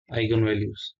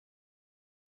eigenvalues.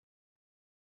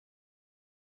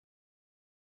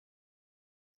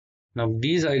 Now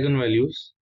these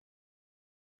eigenvalues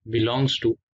belongs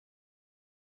to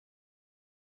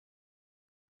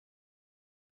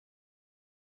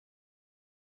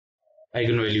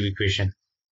eigenvalue equation.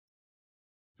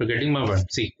 So getting my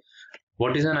point. See,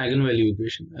 what is an eigenvalue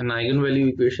equation? An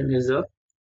eigenvalue equation is a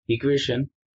equation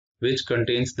which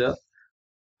contains the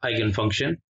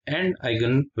eigenfunction and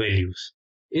eigenvalues,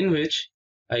 in which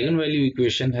eigenvalue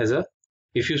equation has a,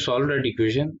 if you solve that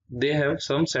equation, they have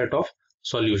some set of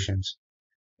solutions,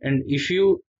 and if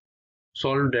you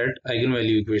solve that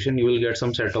eigenvalue equation, you will get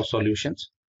some set of solutions,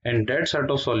 and that set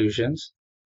of solutions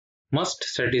must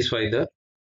satisfy the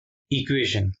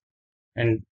equation,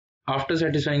 and after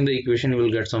satisfying the equation you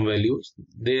will get some values.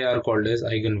 They are called as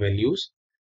eigenvalues,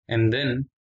 and then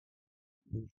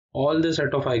all the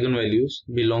set of eigenvalues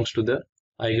belongs to the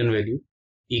eigenvalue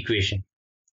equation.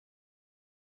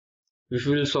 If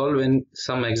we will solve in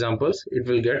some examples, it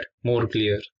will get more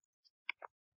clear.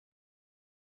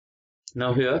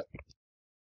 Now here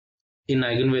in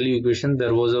eigenvalue equation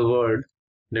there was a word,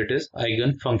 that is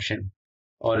eigenfunction,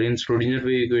 or in Schrodinger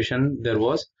wave equation there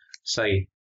was psi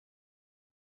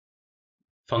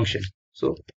function.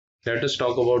 So let us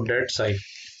talk about that psi.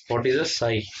 What is a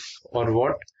psi, or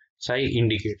what psi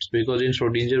indicates? Because in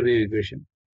Schrodinger wave equation,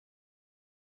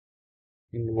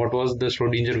 what was the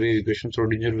Schrodinger wave equation?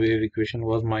 Schrodinger wave equation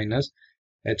was minus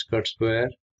h cut square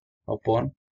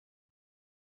upon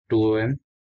 2m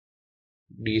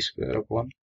d square upon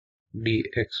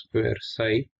dx square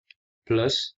psi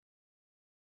plus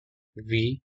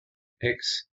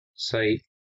vx psi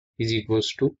is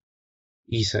equals to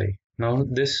e psi. Now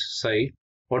this psi,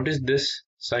 what is this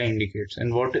psi indicates,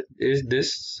 and what is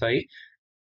this psi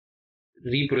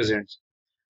represents?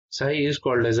 Psi is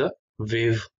called as a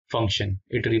wave function.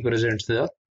 It represents the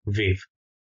wave.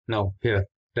 Now here,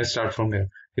 let's start from here.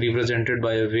 Represented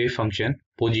by a wave function,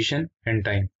 position and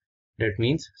time. That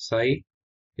means psi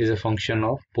is a function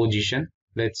of position.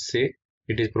 Let's say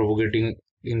it is propagating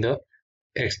in the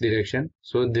x direction.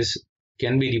 So this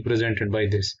can be represented by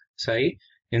this psi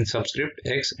in subscript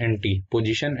x and t,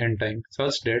 position and time,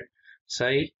 such that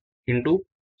psi into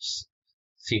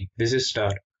this is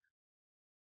star,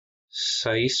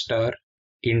 psi star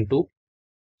into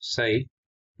psi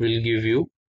will give you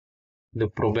the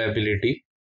probability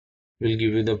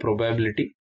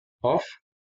of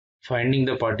finding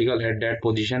the particle at that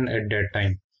position at that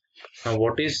time. Now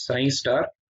what is psi star?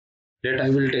 That I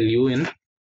will tell you in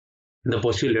the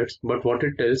postulates, but what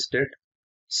it tells that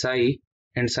psi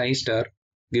and psi star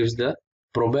gives the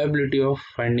probability of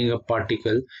finding a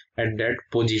particle at that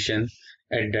position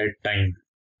at that time.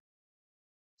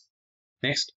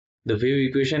 Next, the wave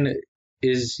equation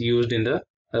is used in the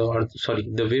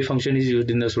the wave function is used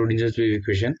in the Schrodinger's wave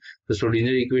equation. The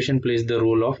Schrodinger equation plays the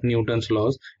role of Newton's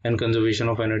laws and conservation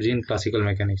of energy in classical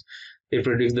mechanics. It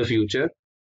predicts the future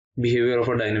behavior of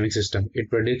a dynamic system. It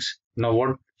predicts, now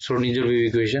what Schrodinger wave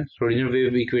equation? Schrodinger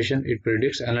wave equation, it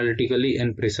predicts analytically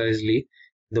and precisely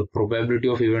the probability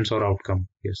of events or outcome.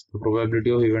 Yes, the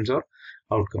probability of events or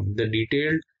outcome. The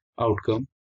detailed outcome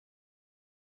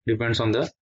depends on the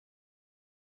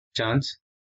chance,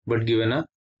 but given a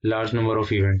large number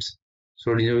of events.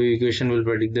 Schrodinger wave equation will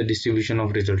predict the distribution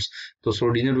of results. So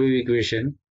Schrodinger wave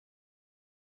equation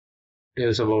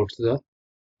tells about the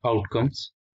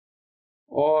outcomes,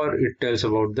 or it tells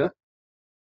about the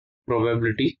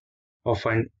probability of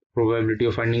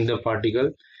finding the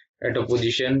particle at a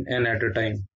position and at a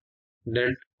time.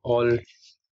 That all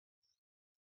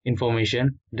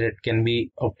information that can be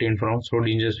obtained from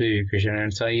Schrodinger's wave equation.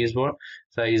 And psi is what?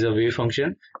 Psi is a wave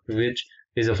function which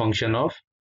is a function of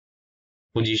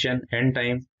position and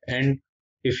time, and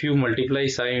if you multiply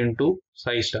psi into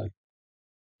psi star,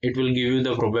 it will give you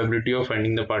the probability of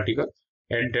finding the particle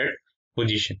at that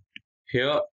position.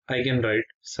 Here I can write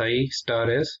psi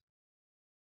star as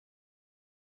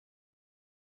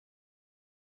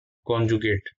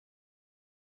conjugate.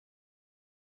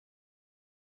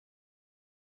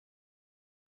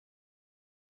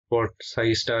 What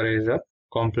psi star is a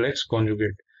complex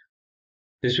conjugate.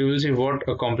 This we will see what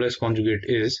a complex conjugate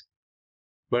is,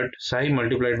 but psi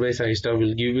multiplied by psi star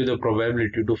will give you the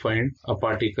probability to find a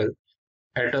particle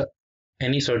at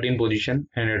any certain position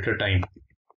and at a time.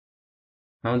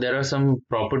 Now there are some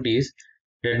properties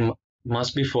that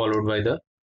must be followed by the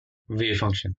wave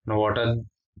function. Now what are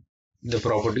the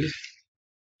properties?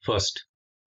 First,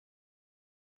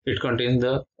 it contains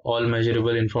the all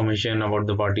measurable information about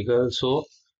the particle. So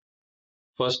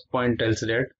first point tells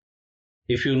that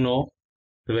if you know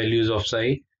the values of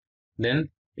psi, then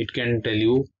it can tell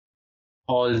you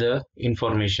all the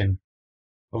information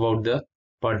about the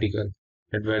particle,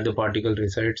 that where the particle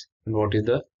resides and what is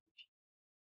the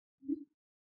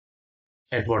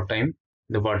at what time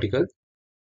the particle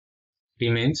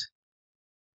remains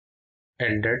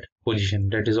at that position.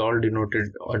 That is all denoted,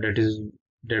 or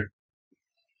that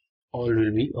all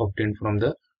will be obtained from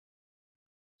the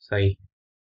psi.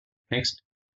 Next,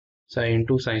 psi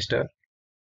into psi star.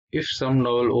 If sum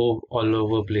all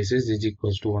over places is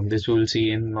equals to 1, this we will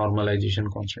see in normalization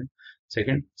constant.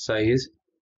 Second, psi is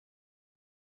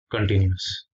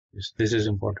continuous. Yes, this is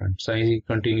important. Psi is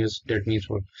continuous. That means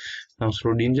what? Now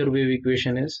Schrodinger wave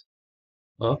equation is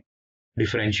a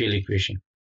differential equation.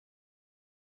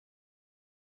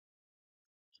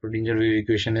 Schrodinger wave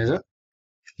equation is a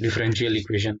differential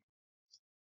equation.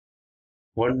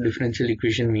 What differential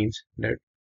equation means? That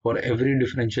for every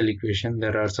differential equation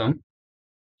there are some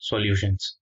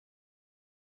solutions.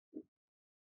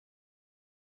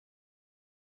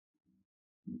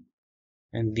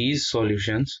 And these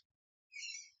solutions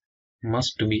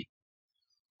must be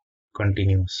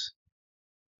continuous.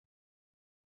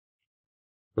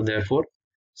 So therefore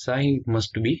psi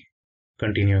must be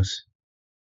continuous.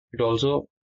 It also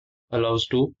allows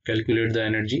to calculate the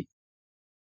energy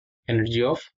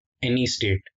of any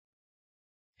state.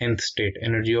 Nth state,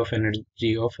 energy of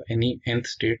any nth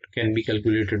state can be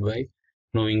calculated by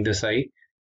knowing the psi,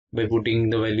 by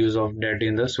putting the values of that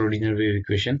in the Schrodinger wave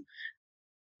equation.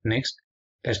 Next,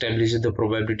 establishes the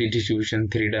probability distribution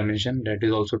 3-dimension, that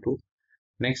is also true.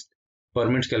 Next,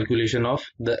 permits calculation of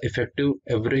the effective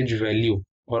average value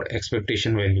or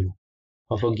expectation value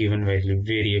of a given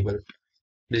variable.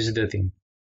 This is the thing.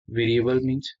 Variable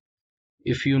means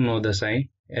if you know the psi,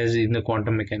 as in the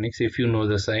quantum mechanics, if you know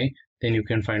the psi, then you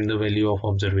can find the value of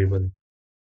observable.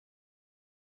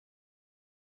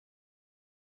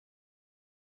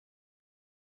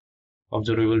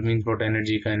 Observable means what?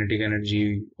 Energy, kinetic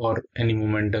energy, or any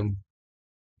momentum.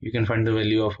 You can find the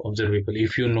value of observable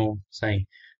if you know psi.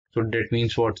 So that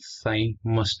means what? Psi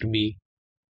must be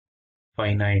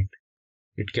finite.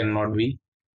 It cannot be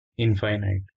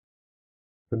infinite.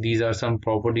 So these are some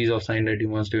properties of sine that you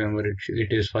must remember.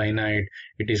 It is finite,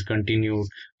 it is continued,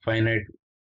 finite,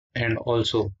 and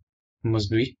also must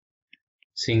be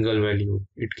single value.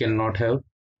 It cannot have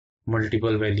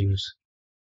multiple values.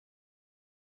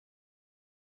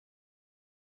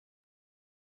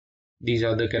 These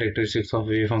are the characteristics of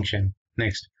wave function.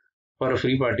 Next, for a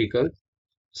free particle,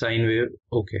 sine wave,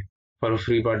 okay. For a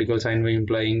free particle, sine wave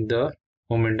implying the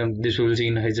momentum, this we will see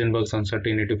in Heisenberg's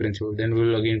uncertainty principle. Then we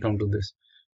will again come to this.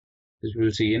 This we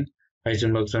will see in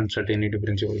Heisenberg's uncertainty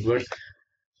principle. But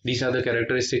these are the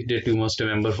characteristics that you must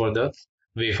remember for the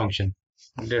wave function.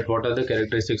 That what are the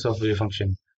characteristics of wave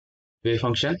function? Wave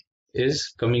function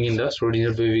is coming in the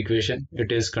Schrodinger wave equation.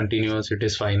 It is continuous, it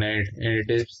is finite, and it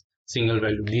is single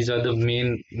value. These are the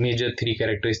major three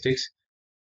characteristics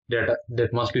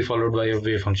that must be followed by a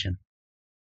wave function.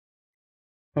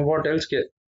 Now, what else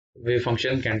wave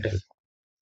function can tell?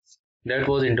 That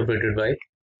was interpreted by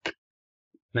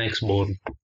Max Born.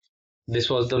 This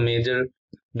was the major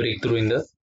breakthrough in the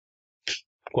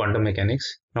quantum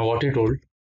mechanics. Now, what he told,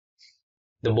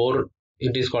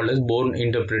 it is called as Born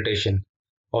interpretation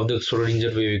of the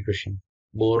Schrodinger wave equation.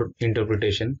 Born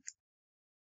interpretation.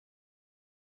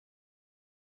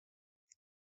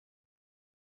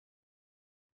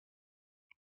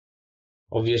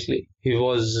 Obviously, he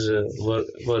was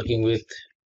working with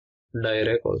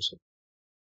Dirac also.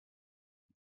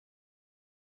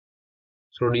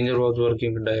 Schrodinger was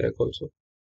working with Dirac also,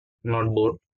 not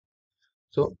Born.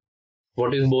 So,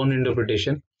 what is Born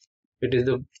interpretation? It is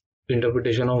the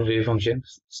interpretation of wave function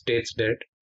states that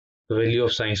the value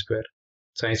of sine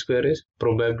square is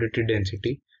probability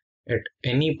density at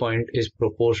any point is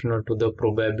proportional to the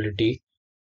probability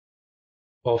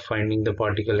of finding the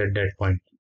particle at that point.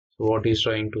 So what is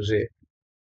trying to say?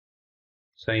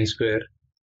 Sine square,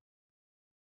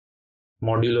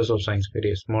 modulus of sine square,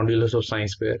 yes, modulus of sine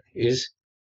square is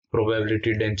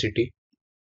probability density,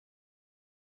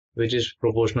 which is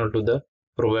proportional to the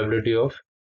probability of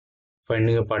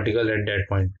finding a particle at that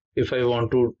point. If I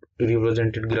want to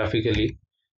represent it graphically,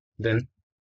 then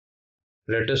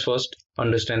let us first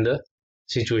understand the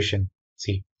situation.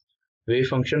 See, wave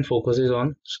function focuses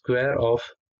on square of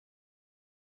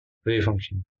wave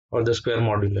function or the square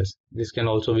modulus. This can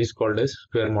also be called as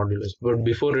square modulus. But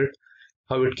before it,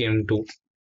 how it came to,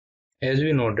 as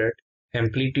we know that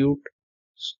amplitude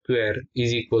square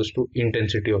is equals to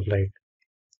intensity of light.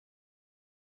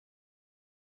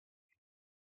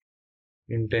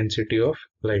 Intensity of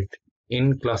light.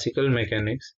 In classical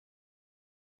mechanics,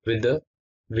 with the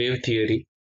wave theory,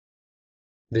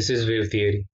 this is wave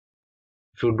theory.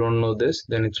 If you don't know this,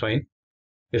 then it's fine.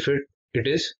 If it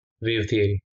is wave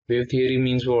theory. Wave theory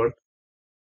means what?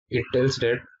 It tells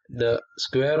that the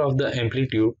square of the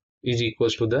amplitude is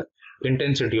equals to the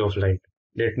intensity of light.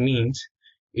 That means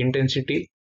intensity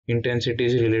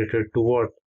is related to what?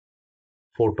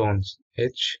 Photons,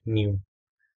 h nu.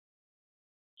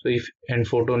 So if and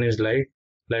photon is light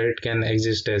can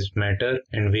exist as matter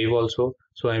and wave also.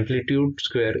 So amplitude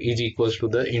square is equals to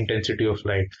the intensity of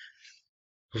light.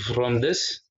 From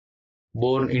this,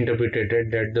 Born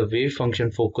interpreted that the wave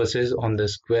function focuses on the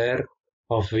square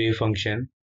of wave function.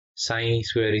 Psi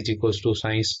square is equals to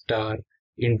psi star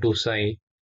into psi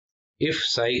if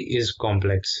psi is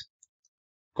complex.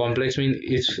 Complex means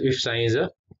if psi is a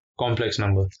complex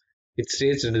number. It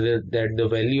states that the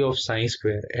value of psi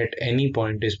square at any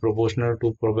point is proportional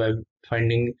to the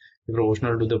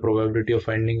probability of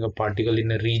finding a particle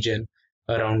in a region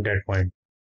around that point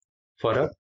for a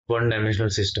one-dimensional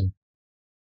system.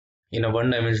 In a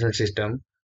one-dimensional system,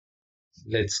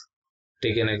 let's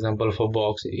take an example of a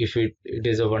box. If it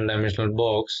is a one-dimensional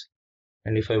box,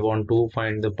 and if I want to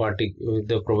find the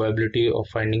probability of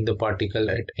finding the particle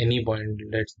at any point,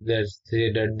 let's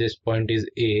say that this point is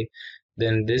A,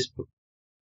 then this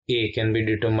A can be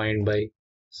determined by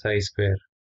psi square,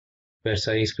 where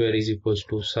psi square is equals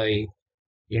to psi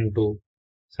into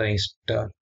psi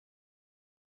star.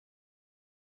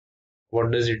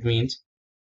 What does it mean?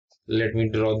 Let me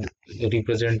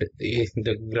represent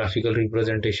the graphical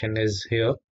representation is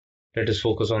here. Let us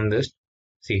focus on this.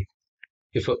 See,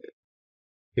 if a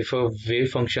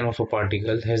wave function of a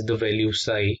particle has the value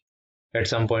psi at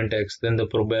some point x, then the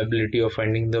probability of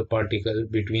finding the particle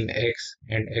between x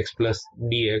and x plus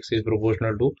dx is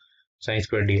proportional to psi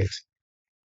square dx.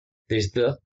 This is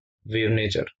the wave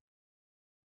nature.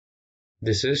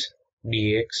 This is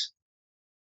dx.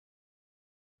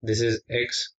 This is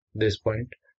x, this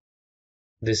point.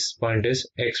 This point is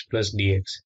x plus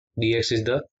dx. Dx is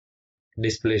the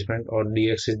displacement, or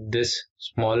dx is this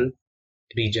small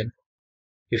region.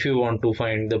 If you want to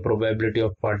find the probability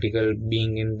of particle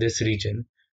being in this region,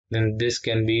 then this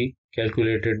can be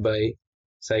calculated by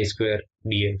psi square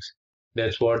dx.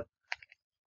 That's what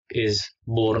is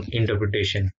Born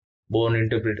interpretation.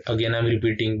 Again I'm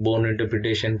repeating, Born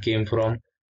interpretation came from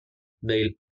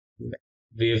the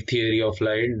wave theory of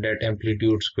light, that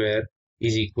amplitude square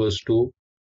is equals to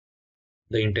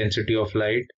the intensity of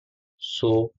light.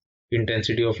 So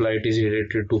intensity of light is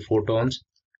related to photons.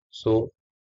 So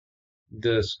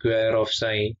the square of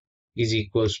psi is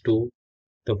equals to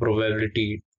the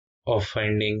probability of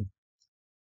finding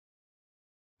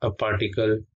a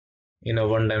particle in a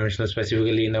one-dimensional,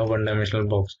 specifically in a one-dimensional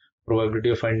box. Probability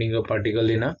of finding a particle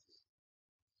in a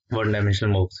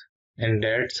one-dimensional box. And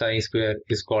that psi square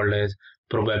is called as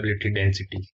probability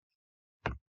density.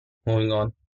 Moving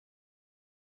on.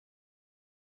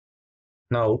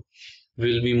 Now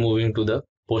we'll be moving to the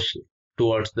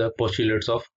towards the postulates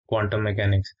of quantum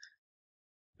mechanics.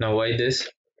 Now why this?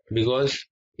 Because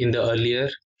in the earlier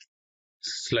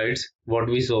slides what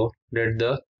we saw, that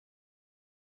the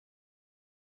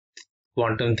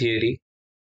quantum theory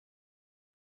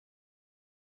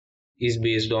is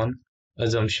based on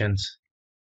assumptions,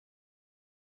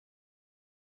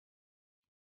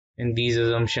 and these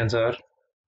assumptions are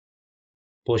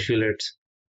postulates.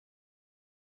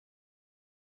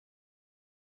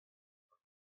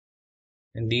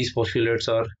 And these postulates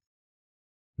are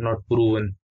not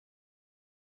proven,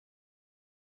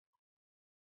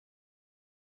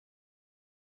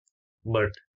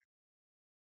 but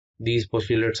these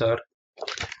postulates are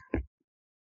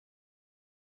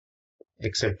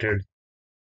accepted.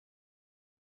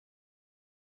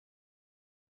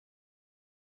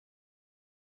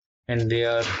 And they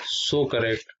are so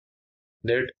correct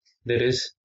that there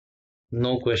is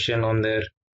no question on their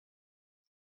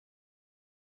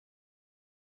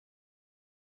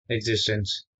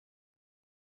existence.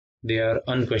 They are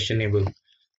unquestionable.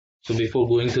 So before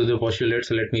going through the postulates,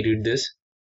 let me read this.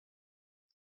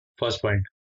 First point,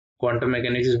 quantum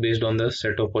mechanics is based on the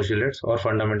set of postulates or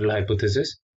fundamental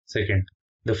hypothesis. Second,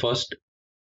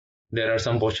 there are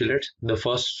some postulates. The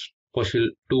first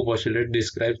two postulates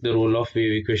describes the role of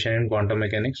wave equation in quantum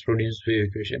mechanics, Schrodinger wave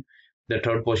equation. The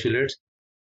third postulate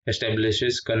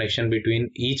establishes connection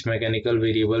between each mechanical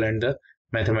variable and the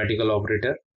mathematical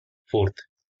operator. Fourth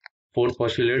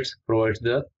postulate provides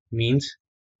the means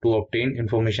to obtain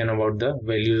information about the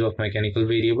values of mechanical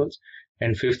variables.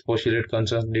 And fifth postulate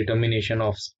concerns determination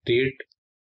of state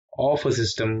of a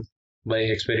system by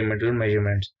experimental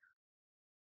measurements.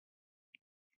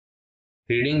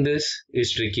 Reading this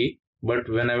is tricky, but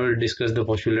when I will discuss the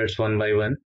postulates one by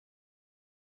one,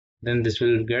 then this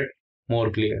will get more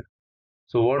clear.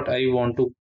 So what I want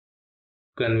to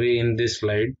convey in this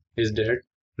slide is that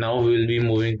now we will be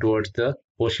moving towards the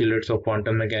postulates of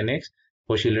quantum mechanics.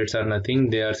 Postulates are nothing,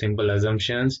 they are simple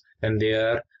assumptions, and they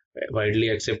are widely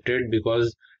accepted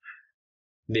because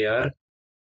they are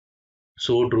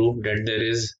so true that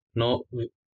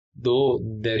though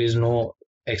there is no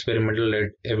experimental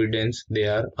evidence, they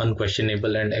are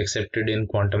unquestionable and accepted in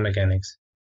quantum mechanics.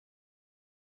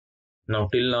 Now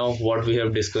till now what we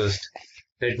have discussed,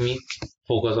 let me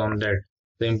focus on that,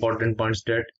 the important points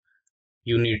that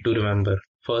you need to remember.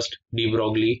 First, de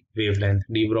Broglie wavelength.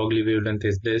 De Broglie wavelength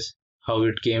is this. How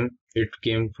it came? It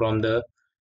came from the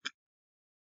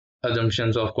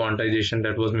assumptions of quantization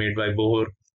that was made by Bohr.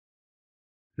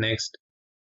 Next,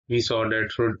 we saw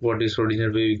that what is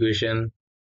Schrodinger wave equation,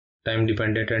 time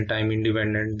dependent and time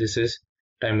independent. This is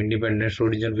time independent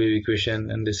Schrodinger wave equation,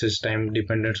 and this is time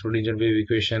dependent Schrodinger wave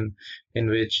equation, in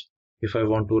which if I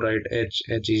want to write h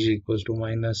is equals to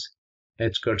minus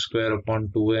h cut square upon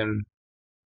 2m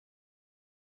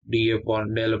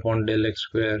del upon del x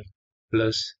square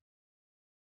plus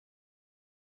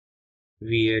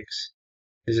Vx.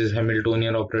 This is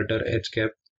Hamiltonian operator h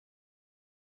cap.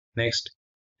 Next,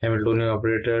 Hamiltonian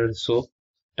operator, so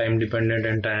time dependent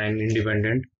and time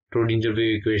independent Schrodinger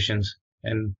wave equations,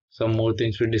 and some more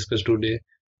things we discussed today,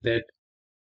 that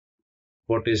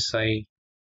what is psi.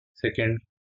 Second,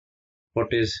 what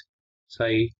is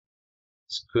psi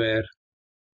square.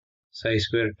 Psi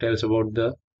square tells about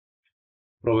the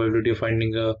probability of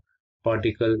finding a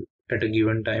particle at a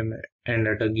given time and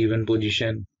at a given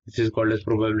position. This is called as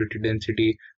probability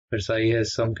density, where psi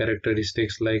has some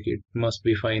characteristics like it must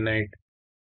be finite,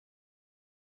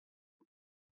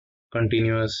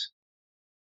 continuous,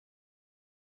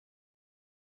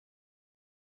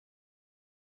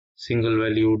 single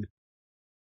valued,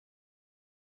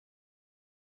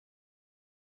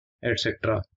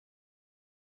 etc.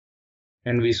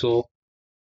 And we saw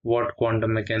what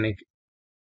quantum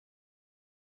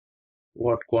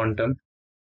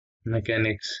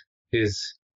mechanics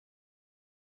is.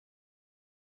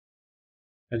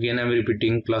 Again, I'm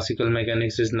repeating, classical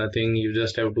mechanics is nothing. You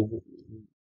just have to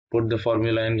put the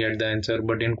formula and get the answer.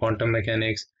 But in quantum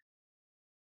mechanics,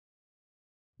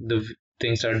 the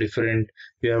things are different.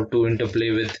 You have to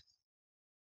interplay with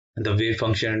the wave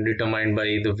function determined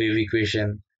by the wave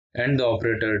equation, and the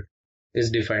operator is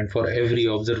defined for every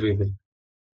observable.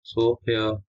 So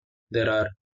here there are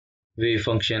wave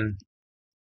function,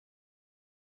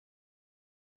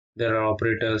 there are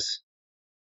operators,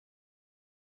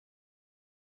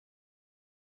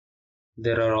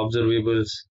 there are observables.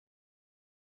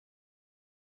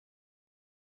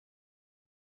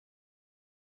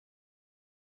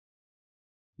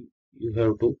 You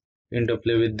have to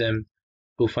interplay with them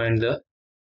to find the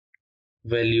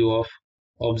value of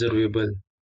observable,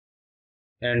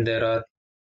 and there are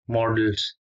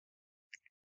models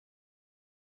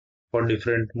for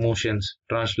different motions.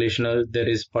 Translational, there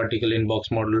is particle in box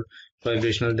model.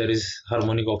 Vibrational, there is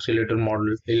harmonic oscillator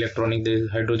model. Electronic, there is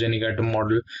hydrogenic atom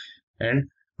model. And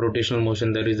rotational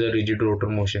motion, there is a rigid rotor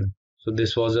motion. So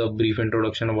this was a brief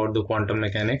introduction about the quantum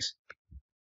mechanics.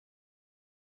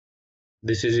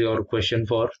 This is your question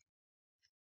for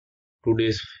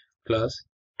today's class.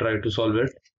 Try to solve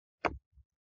it.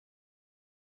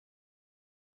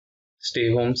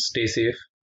 Stay home, stay safe.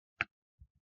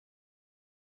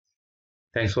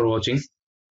 Thanks for watching.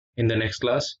 In the next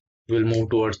class, we'll move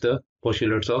towards the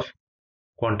postulates of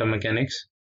quantum mechanics,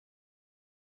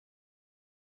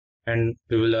 and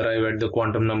we will arrive at the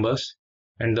quantum numbers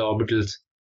and the orbitals.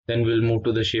 Then we'll move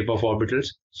to the shape of orbitals.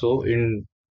 So in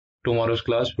tomorrow's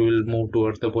class, we will move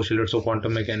towards the postulates of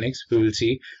quantum mechanics. We will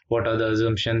see what are the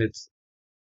assumptions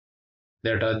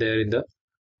that are there in the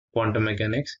quantum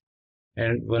mechanics,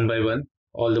 and one by one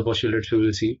all the postulates we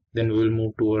will see. Then we will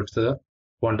move towards the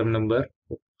quantum number,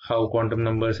 how quantum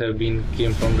numbers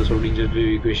came from the Schrodinger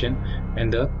wave equation,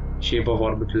 and the shape of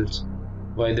orbitals,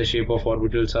 why the shape of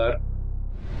orbitals are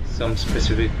some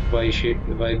specific, why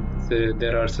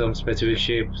there are some specific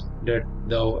shapes that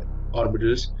the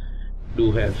orbitals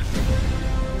do have.